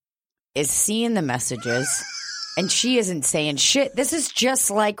gal is seeing the messages and she isn't saying shit. This is just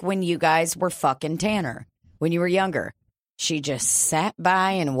like when you guys were fucking Tanner when you were younger. She just sat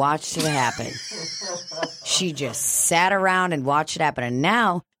by and watched it happen. She just sat around and watched it happen. And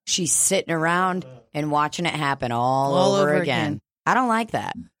now she's sitting around and watching it happen all over again. I don't like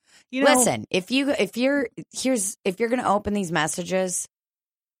that. Listen, if you're going to open these messages,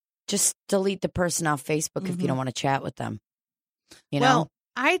 just delete the person off Facebook if you don't want to chat with them. Well,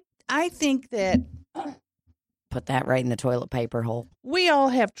 I think that Put that right in the toilet paper hole. we all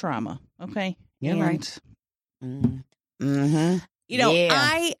have trauma, okay? You're And, right. Mm-hmm.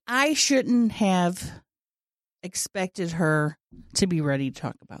 Yeah. I shouldn't have expected her to be ready to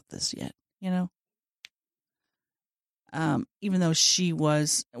talk about this yet, even though she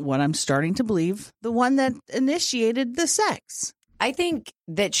was, what I'm starting to believe, the one that initiated the sex. I think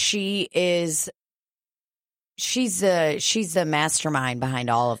that she's the mastermind behind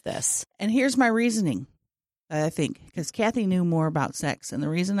all of this. And here's my reasoning, I think, because Kathy knew more about sex. And the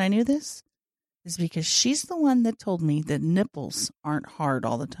reason I knew this is because she's the one that told me that nipples aren't hard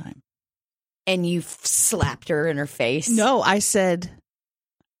all the time. And you slapped her in her face. No, I said,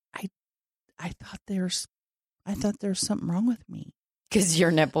 I thought there's something wrong with me. Because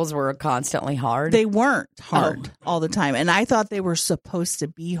your nipples were constantly hard. They weren't hard all the time. And I thought they were supposed to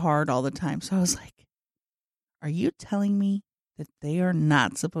be hard all the time. So I was like, are you telling me that they are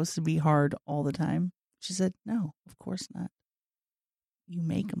not supposed to be hard all the time? She said, no, of course not. You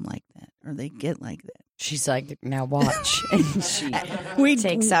make them like that, or they get like that. She's like, now watch. And she We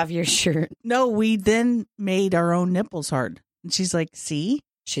takes off your shirt. No, we then made our own nipples hard. And she's like, see?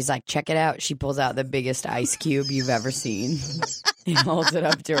 She's like, check it out. She pulls out the biggest ice cube you've ever seen and holds it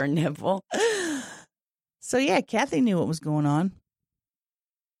up to her nipple. So yeah, Kathy knew what was going on.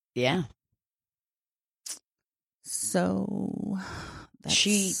 Yeah. So that's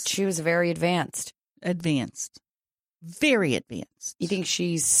She was very advanced. advanced. Very advanced. You think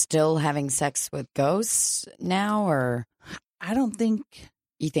she's still having sex with ghosts now, or I don't think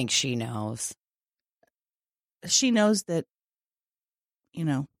you think she knows? she knows that,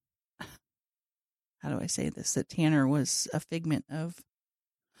 how do I say this? That Tanner was a figment of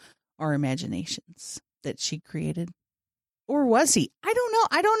our imaginations that she created. Or was he? I don't know.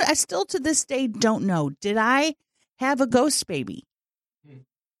 I still to this day don't know. Did I have a ghost baby?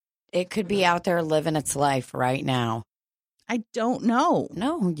 It could be out there living its life right now. I don't know.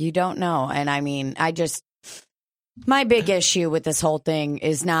 No, you don't know. And I mean, my big issue with this whole thing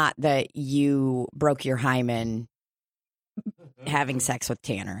is not that you broke your hymen having sex with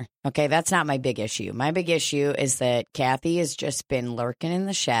Tanner. Okay, that's not my big issue. My big issue is that Kathy has just been lurking in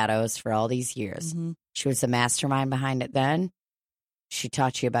the shadows for all these years. Mm-hmm. She was the mastermind behind it then. She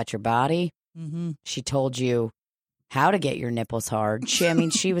taught you about your body. Mm-hmm. She told you how to get your nipples hard. She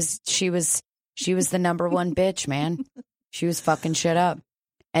was the number one bitch, man. She was fucking shit up.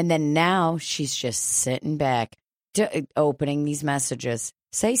 And then now she's just sitting back, opening these messages.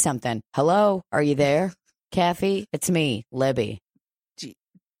 Say something. Hello, are you there? Kathy, it's me, Libby.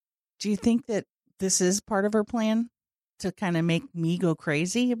 Do you think that this is part of her plan to kind of make me go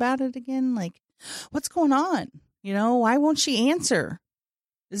crazy about it again? Like, what's going on? You know, why won't she answer?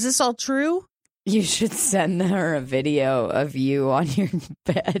 Is this all true? You should send her a video of you on your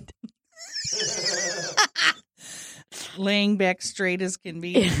bed. Laying back straight as can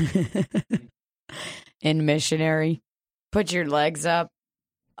be. In missionary. Put your legs up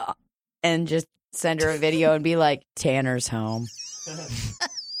and just send her a video and be like, Tanner's home.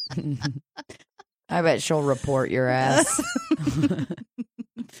 I bet she'll report your ass.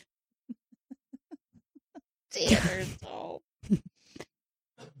 Tanner's home.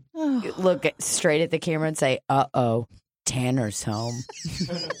 Look straight at the camera and say, uh-oh, Tanner's home.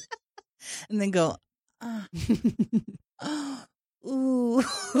 And then go, ooh.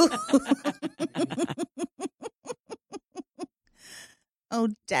 Oh,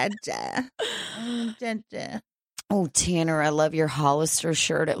 Dada. Oh, Dada. Oh, Tanner, I love your Hollister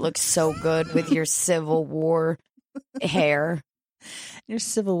shirt. It looks so good with your Civil War hair. Your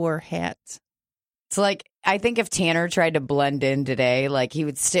Civil War hat. It's like, I think if Tanner tried to blend in today, like he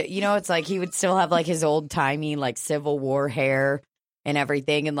would still, it's like he would still have like his old timey, like Civil War hair and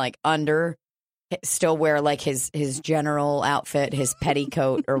everything. And like under, still wear like his general outfit, his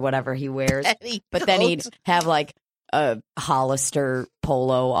petticoat or whatever he wears. But then he'd have like a Hollister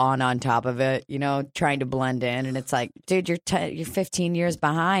polo on top of it, trying to blend in. And it's like, dude, you're 15 years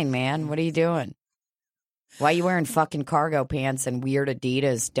behind, man. What are you doing? Why are you wearing fucking cargo pants and weird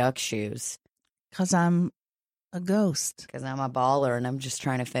Adidas duck shoes? Because I'm a ghost. Because I'm a baller and I'm just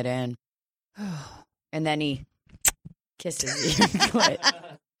trying to fit in. And then he kisses you and quit.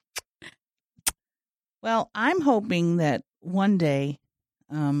 Well, I'm hoping that one day,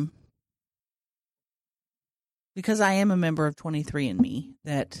 because I am a member of 23andMe,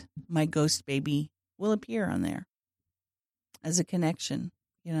 that my ghost baby will appear on there as a connection,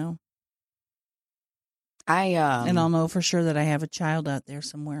 and I'll know for sure that I have a child out there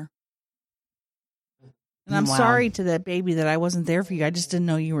somewhere. And I'm sorry to that baby that I wasn't there for you. I just didn't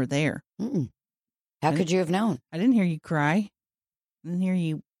know you were there. How could you have known? I didn't hear you cry. I didn't hear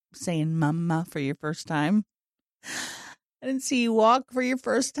you saying mama for your first time. I didn't see you walk for your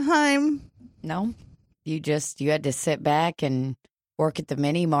first time. No. You had to sit back and work at the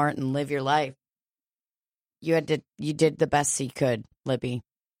mini mart and live your life. You did the best you could, Libby.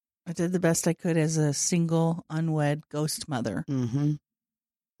 I did the best I could as a single, unwed ghost mother. Mm-hmm.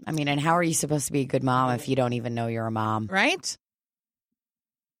 I mean, and how are you supposed to be a good mom if you don't even know you're a mom? Right?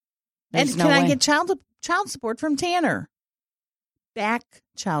 There's and no can I way. get child support from Tanner? Back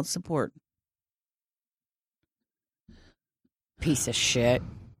child support. Piece of shit.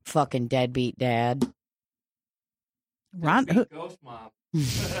 Fucking deadbeat dad. Ron, Ghost mom.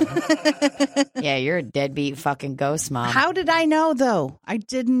 Yeah, you're a deadbeat fucking ghost mom. how did I know, though? I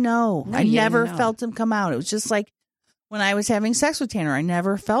didn't know. No, I you never didn't know. felt him come out. It was just like when I was having sex with Tanner, I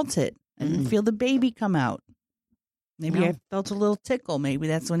never felt it. I didn't feel the baby come out. Maybe No. I felt a little tickle. Maybe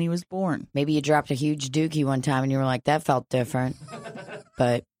that's when he was born. Maybe you dropped a huge dookie one time and you were like, that felt different.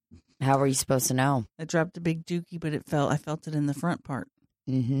 But how were you supposed to know? I dropped a big dookie, but I felt it in the front part,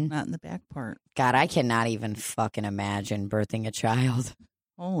 Mm-hmm. not in the back part. God, I cannot even fucking imagine birthing a child.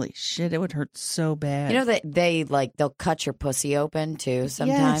 Holy shit, it would hurt so bad. You know that they'll cut your pussy open too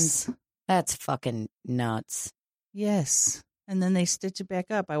sometimes? Yes. That's fucking nuts. Yes. And then they stitch it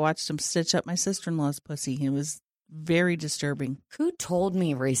back up. I watched them stitch up my sister-in-law's pussy. It was very disturbing. Who told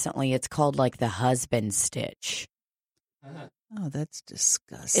me recently it's called like the husband stitch? Oh, that's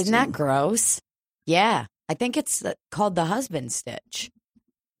disgusting. Isn't that gross? Yeah, I think it's called the husband stitch.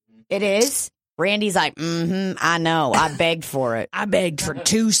 It is? Randy's like, I know. I begged for it. I begged for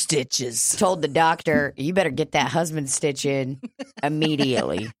 2 stitches. Told the doctor, you better get that husband stitch in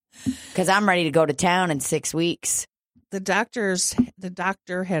immediately because I'm ready to go to town in 6 weeks. The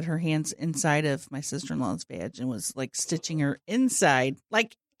doctor had her hands inside of my sister-in-law's vag and was like stitching her inside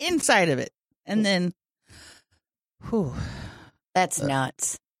of it. And then, whew. That's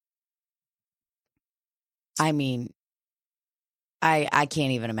nuts. I mean, I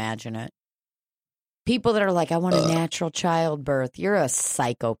can't even imagine it. People that are like, I want a natural childbirth. You're a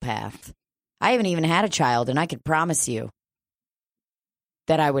psychopath. I haven't even had a child, and I can promise you,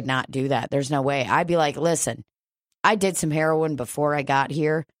 that I would not do that. There's no way. I'd be like, listen, I did some heroin before I got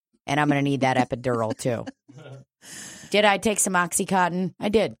here, and I'm going to need that epidural too. Did I take some Oxycontin? I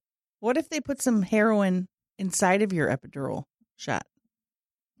did. What if they put some heroin inside of your epidural shot?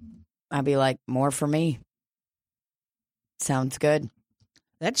 I'd be like, more for me. Sounds good.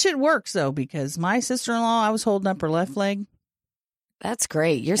 That shit works, though, because my sister-in-law, I was holding up her left leg. That's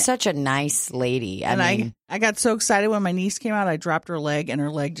great. You're such a nice lady. I got so excited when my niece came out, I dropped her leg, and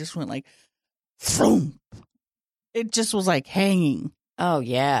her leg just went like, boom. It just was like hanging. Oh,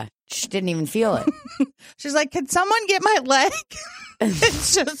 yeah. She didn't even feel it. She's like, can someone get my leg?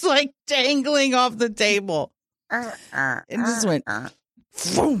 It's just like dangling off the table. It just went,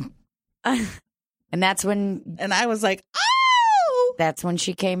 boom. And that's when... And I was like, oh! That's when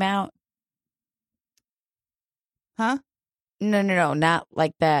she came out? Huh? No, not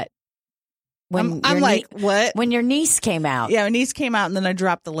like that. I'm like, what? When your niece came out. Yeah, my niece came out, and then I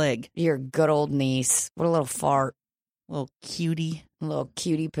dropped the leg. Your good old niece. What a little fart. Little cutie. Little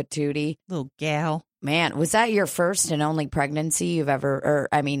cutie patootie. Little gal. Man, was that your first and only pregnancy you've ever,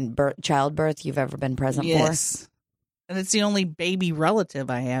 childbirth you've ever been present for? Yes. And it's the only baby relative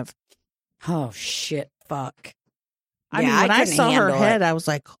I have. Oh, shit, fuck. I mean, when I saw her head, I was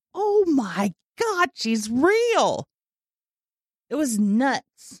like, oh my God, she's real. It was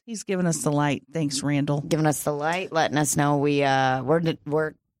nuts. He's giving us the light. Thanks, Randall. Giving us the light, letting us know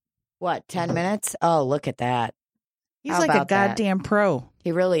we're what, 10 minutes? Oh, look at that. He's like a goddamn pro.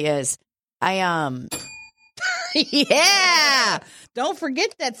 He really is. Yeah. Don't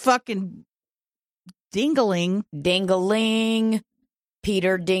forget that fucking Dingaling. Dingaling.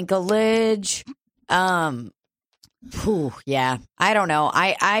 Peter Dinklage. Yeah. I don't know.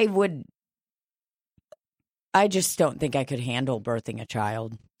 I just don't think I could handle birthing a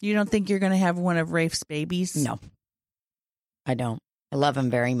child. You don't think you're going to have one of Rafe's babies? No. I don't. I love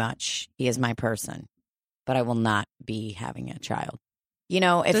him very much. He is my person. But I will not be having a child. You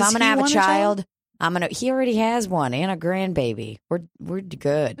know, if I'm going to have a child, he already has one and a grandbaby. We're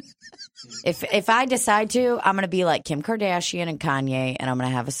good. If I decide to, I'm going to be like Kim Kardashian and Kanye, and I'm going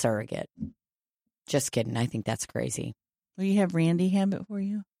to have a surrogate. Just kidding. I think that's crazy. Will you have Randy have it for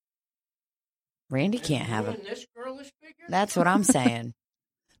you? Randy can't have it. This girlish figure? That's what I'm saying.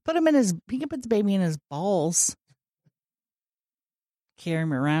 He can put the baby in his balls. Carry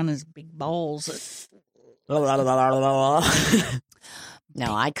him around his big balls. No,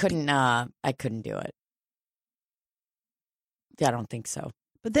 I couldn't do it. I don't think so.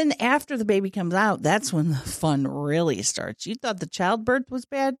 But then after the baby comes out, that's when the fun really starts. You thought the childbirth was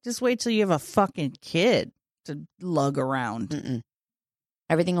bad? Just wait till you have a fucking kid to lug around. Mm-mm.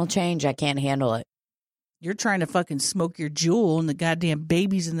 Everything will change. I can't handle it. You're trying to fucking smoke your jewel and the goddamn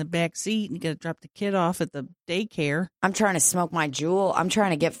baby's in the back seat and you got to drop the kid off at the daycare. I'm trying to smoke my jewel. I'm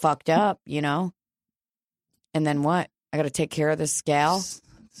trying to get fucked up, you know? And then what? I got to take care of this gal,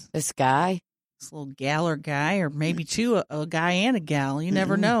 this guy. This little gal or guy, or maybe two, a guy and a gal. You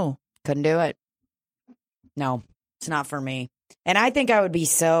never know. Couldn't do it. No, it's not for me. And I think I would be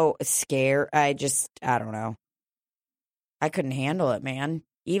so scared. I don't know. I couldn't handle it, man.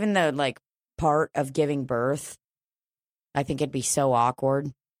 Even the part of giving birth, I think it'd be so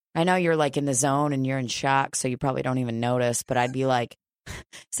awkward. I know you're in the zone and you're in shock, so you probably don't even notice, but I'd be like,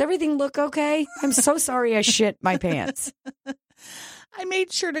 does everything look okay? I'm so sorry I shit my pants. I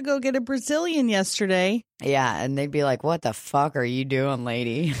made sure to go get a Brazilian yesterday. Yeah, and they'd be like, what the fuck are you doing,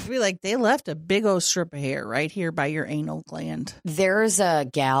 lady? I'd be like, they left a big old strip of hair right here by your anal gland. There's a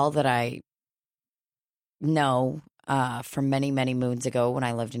gal that I know from many, many moons ago when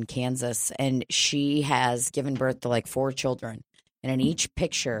I lived in Kansas, and she has given birth to 4 children. And in each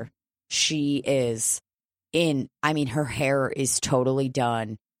picture, she is her hair is totally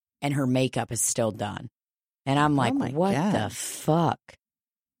done and her makeup is still done. And I'm like, what the fuck?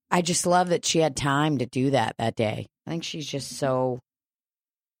 I just love that she had time to do that day. I think she's just so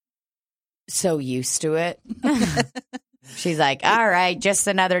used to it. She's like, all right, just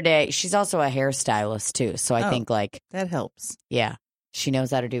another day. She's also a hairstylist too. So I think that helps. Yeah. She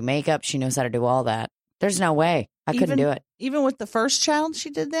knows how to do makeup. She knows how to do all that. There's no way. I couldn't do it. Even with the first child, she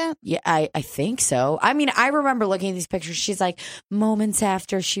did that? Yeah, I think so. I mean, I remember looking at these pictures. She's like, moments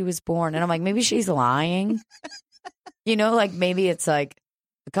after she was born. And I'm like, maybe she's lying. Maybe it's a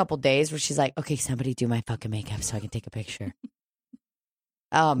couple days where she's like, okay, somebody do my fucking makeup so I can take a picture.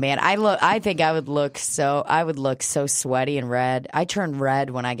 Oh, man. I think I would look so sweaty and red. I turn red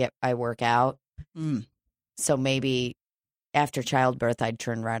when I work out. Mm. So maybe after childbirth, I'd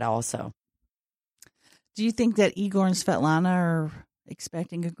turn red also. Do you think that Igor and Svetlana are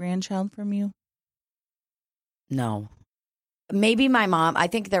expecting a grandchild from you? No. maybe my mom, I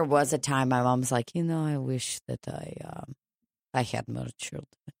think there was a time my mom was like, I wish that I had more children.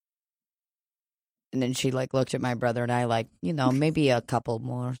 And then she like looked at my brother and I like, maybe a couple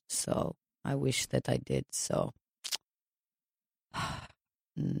more. So I wish that I did. So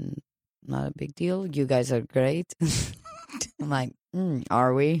not a big deal. You guys are great. I'm like,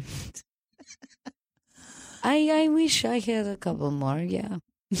 are we? I wish I had a couple more. Yeah.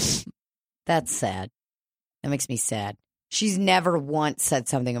 That's sad. That makes me sad. She's never once said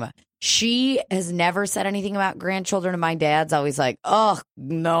something about. She has never said anything about grandchildren, and my dad's always like, "Oh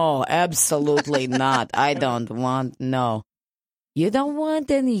no, absolutely not. I don't want no. You don't want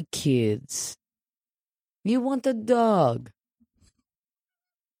any kids. You want a dog."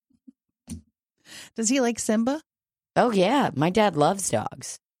 Does he like Simba? Oh yeah, my dad loves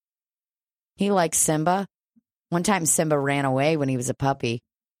dogs. He likes Simba. One time, Simba ran away when he was a puppy.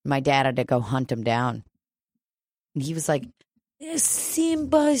 My dad had to go hunt him down. And he was like,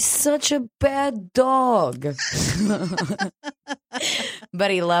 Simba is such a bad dog.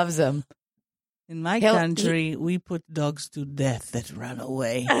 But he loves him. In my country, we put dogs to death that run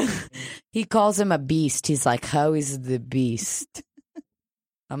away. He calls him a beast. He's like, how is the beast?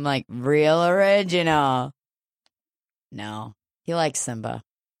 I'm like, real original. No, he likes Simba.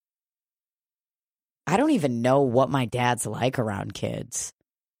 I don't even know what my dad's like around kids.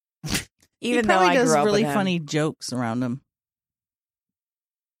 Even he though probably I grew does up really with him. funny jokes around him.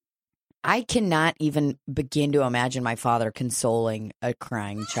 I cannot even begin to imagine my father consoling a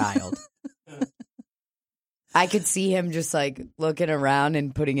crying child. I could see him just like looking around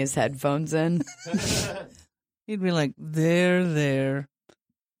and putting his headphones in. He'd be like, there.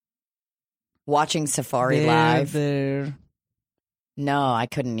 Watching Safari there, Live. There. No, I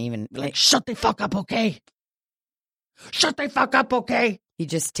couldn't even. Like, shut the fuck up, okay? Shut the fuck up, okay? He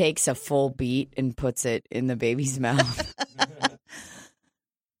just takes a full beat and puts it in the baby's mouth.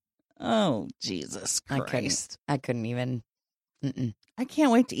 Oh, Jesus Christ. I couldn't even. Mm-mm. I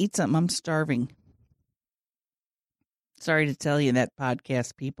can't wait to eat something. I'm starving. Sorry to tell you that,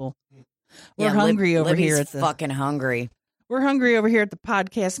 podcast people. We're hungry over Libby's here at the fucking hungry. We're hungry over here at the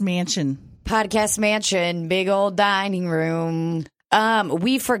podcast mansion. Podcast mansion, big old dining room.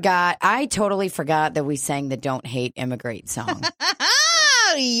 I totally forgot that we sang the Don't Hate Immigrate song.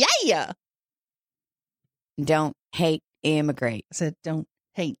 Oh, yeah. Don't hate immigrate. I said, don't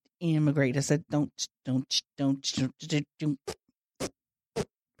hate immigrate. I said, don't hate immigrate. I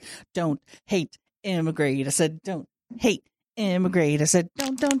said, don't hate immigrate. I said, don't hate.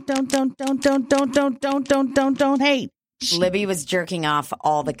 Libby was jerking off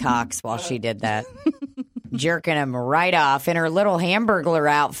all the cocks while she did that. Jerking them right off in her little Hamburglar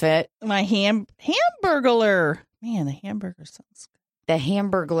outfit. My Hamburglar. Man, the hamburger sounds good. The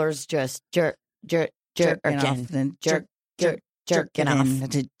Hamburglar's just jerking off, then jerking off. Jerking off,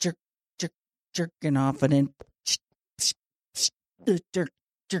 and then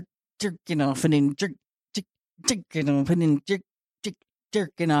jerking off, and then jerking off, and then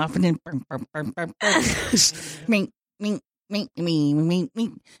jerking off, and then mink.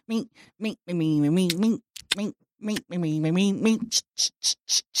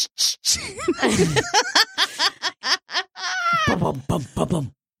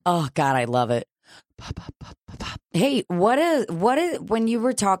 Oh God, I love it. Hey, what is when you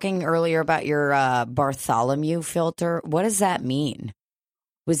were talking earlier about your Bartholomew filter? What does that mean?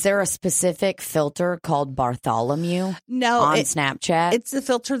 Was there a specific filter called Bartholomew? No, on Snapchat. It's the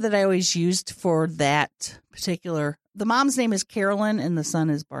filter that I always used for that particular. The mom's name is Carolyn, and the son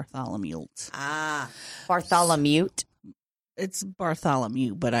is Bartholomew. Bartholomew. It's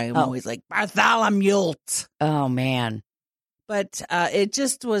Bartholomew, but I'm always like Bartholomew. Oh man! But it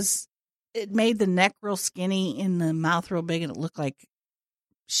just was. It made the neck real skinny and the mouth real big, and it looked like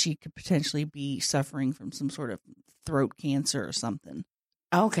she could potentially be suffering from some sort of throat cancer or something.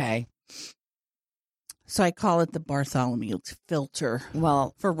 Okay. So I call it the Bartholomew filter.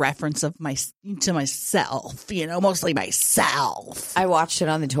 Well, for reference of to myself, mostly myself. I watched it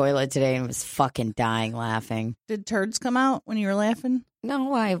on the toilet today and was fucking dying laughing. Did turds come out when you were laughing?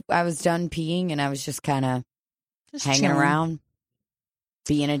 No, I was done peeing and I was just kind of hanging chilling around,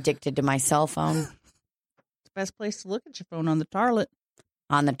 being addicted to my cell phone. It's the best place to look at your phone, on the toilet.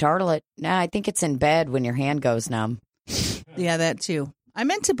 On the toilet? No, I think it's in bed when your hand goes numb. Yeah, that too. I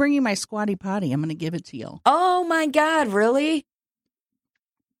meant to bring you my Squatty Potty. I'm going to give it to y'all. Oh, my God. Really?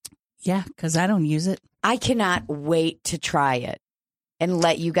 Yeah, because I don't use it. I cannot wait to try it and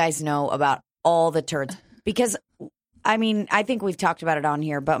let you guys know about all the turds. Because, I mean, I think we've talked about it on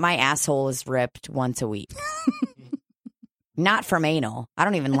here, but my asshole is ripped once a week. Not from anal. I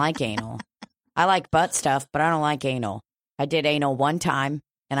don't even like anal. I like butt stuff, but I don't like anal. I did anal one time,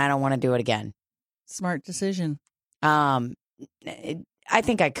 and I don't want to do it again. Smart decision. I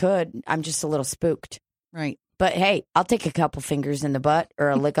think I could. I'm just a little spooked. Right. But hey, I'll take a couple fingers in the butt or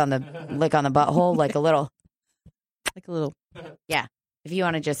a lick on the butthole, like a little. Yeah. If you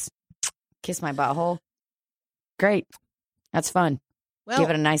want to just kiss my butthole, great. That's fun. Well, give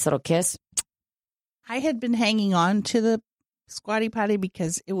it a nice little kiss. I had been hanging on to the Squatty Potty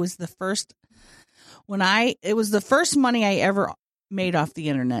because it was the first money I ever made off the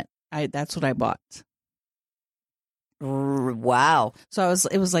internet. That's what I bought. Wow. So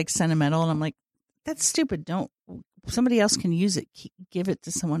it was like sentimental, and I'm like, that's stupid. Somebody else can use it. Give it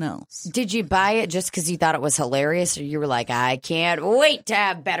to someone else. Did you buy it just because you thought it was hilarious, or you were like, I can't wait to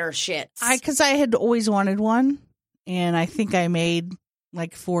have better shits? Because I had always wanted one, and I think I made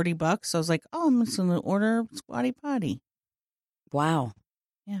like $40. So I was like, oh, I'm just going to order Squatty Potty. Wow.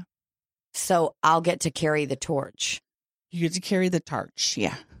 Yeah. So I'll get to carry the torch. You get to carry the torch.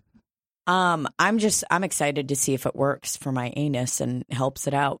 Yeah. I'm excited to see if it works for my anus and helps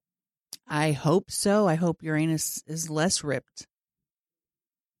it out. I hope so. I hope your anus is less ripped.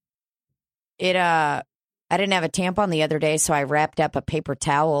 I didn't have a tampon the other day, so I wrapped up a paper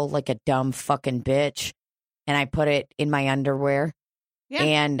towel like a dumb fucking bitch, and I put it in my underwear. Yeah.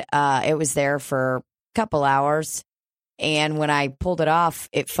 And it was there for a couple hours. And when I pulled it off,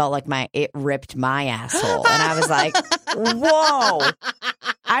 it felt like it ripped my asshole. And I was like, whoa.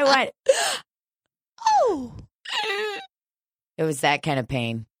 I went, oh. It was that kind of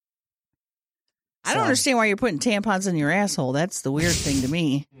pain. I don't understand why you're putting tampons in your asshole. That's the weird thing to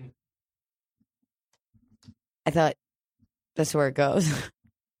me. I thought that's where it goes.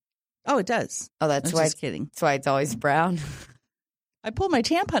 Oh, it does. Oh, that's why. Just kidding. That's why it's always brown. I pulled my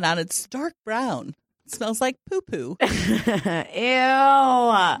tampon out. It's dark brown. It smells like poo poo. Ew.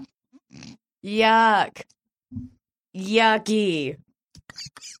 Yuck. Yucky.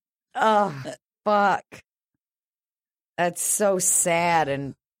 Oh, fuck. That's so sad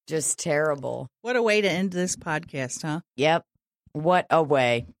and just terrible. What a way to end this podcast, huh? Yep. What a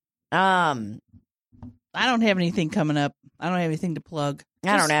way. I don't have anything coming up. I don't have anything to plug.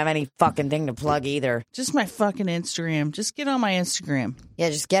 I don't have any fucking thing to plug either. Just my fucking Instagram. Just get on my Instagram. Yeah,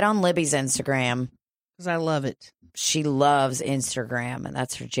 just get on Libby's Instagram. Because I love it. She loves Instagram, and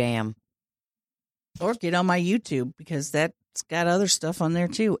that's her jam. Or get on my YouTube, because that's got other stuff on there,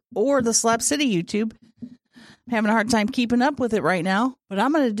 too. Or the Slap City YouTube. I'm having a hard time keeping up with it right now, but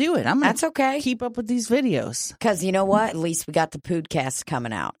I'm going to do it. That's okay. Keep up with these videos. Because you know what? At least we got the Poodcast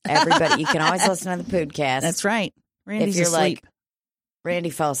coming out. Everybody, you can always listen to the Poodcast. That's right. Randy's if you're asleep. Like,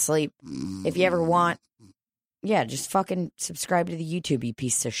 Randy fell asleep. If you ever want, yeah, just fucking subscribe to the YouTube, you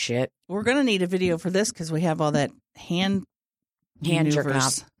piece of shit. We're going to need a video for this because we have all that hand jerking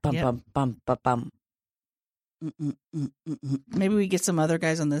off. Bum, yep. bum, bum, bum, bum. Maybe we get some other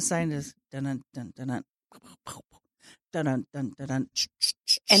guys on this side and just dun dun dun dun dun dun dun dun dun.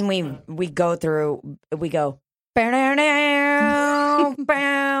 And we go through. We go. Have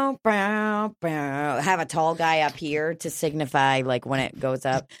a tall guy up here to signify like when it goes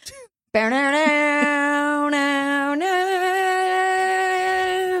up.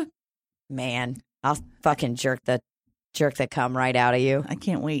 Man, I'll fucking jerk the cum right out of you. I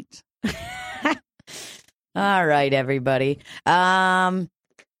can't wait. All right, everybody. Well,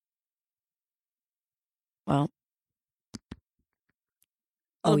 a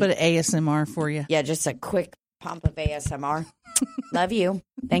little bit of ASMR for you. Yeah, just a quick pump of ASMR. Love you.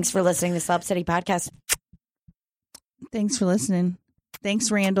 Thanks for listening to Slap City Podcast. Thanks for listening.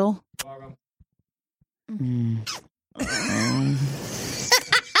 Thanks, Randall.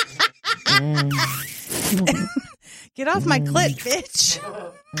 Get off my clit, bitch.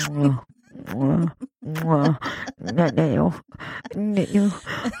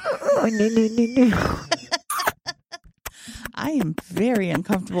 I am very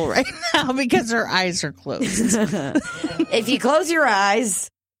uncomfortable right now because her eyes are closed. If you close your eyes,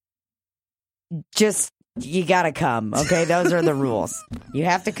 you gotta come. Okay, those are the rules. You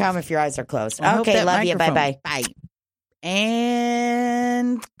have to come if your eyes are closed. Okay, love you. Bye bye. Bye.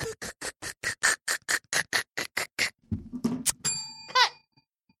 And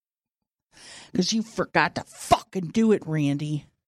because you forgot to fucking do it, Randy.